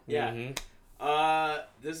you. Yeah.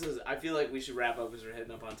 I feel like we should wrap up because we're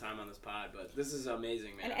heading up on time on this pod, but this is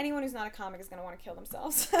amazing, man. And anyone who's not a comic is going to want to kill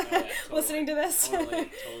themselves totally. Listening to this.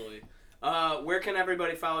 Totally. Where can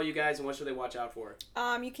everybody follow you guys, and what should they watch out for?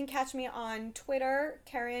 You can catch me on Twitter,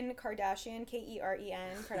 Keren Kardashian, Keren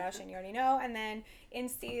Kardashian, you already know. And then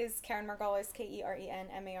Insta is Keren Margolis,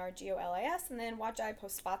 KerenMargolis. And then watch, I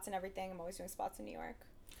post spots and everything. I'm always doing spots in New York.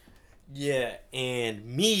 Yeah, and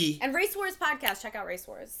me. And Race Wars podcast. Check out Race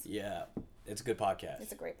Wars. Yeah, it's a good podcast.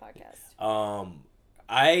 It's a great podcast.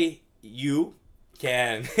 You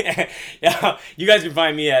can, you guys can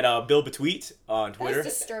find me at Bill Betweet on Twitter.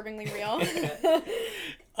 That's disturbingly real.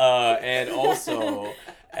 And also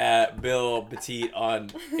at Bill Petit on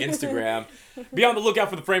Instagram. Be on the lookout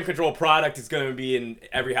for the Frame Control product. It's going to be in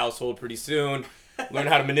every household pretty soon. Learn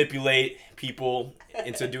how to manipulate people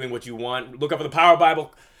into doing what you want. Look up for the Power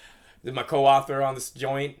Bible my co-author on this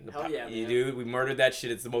joint. Hell yeah, man. Dude, we murdered that shit.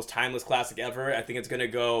 It's the most timeless classic ever. I think it's gonna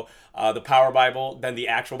go the Power Bible, then the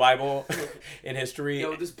actual Bible in history.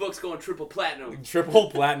 Yo, this book's going triple platinum. Triple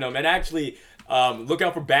platinum. And actually, look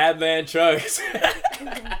out for Badland Chugs.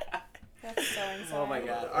 That's so insane. Oh my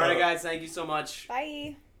god. All right, guys. Thank you so much.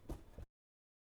 Bye.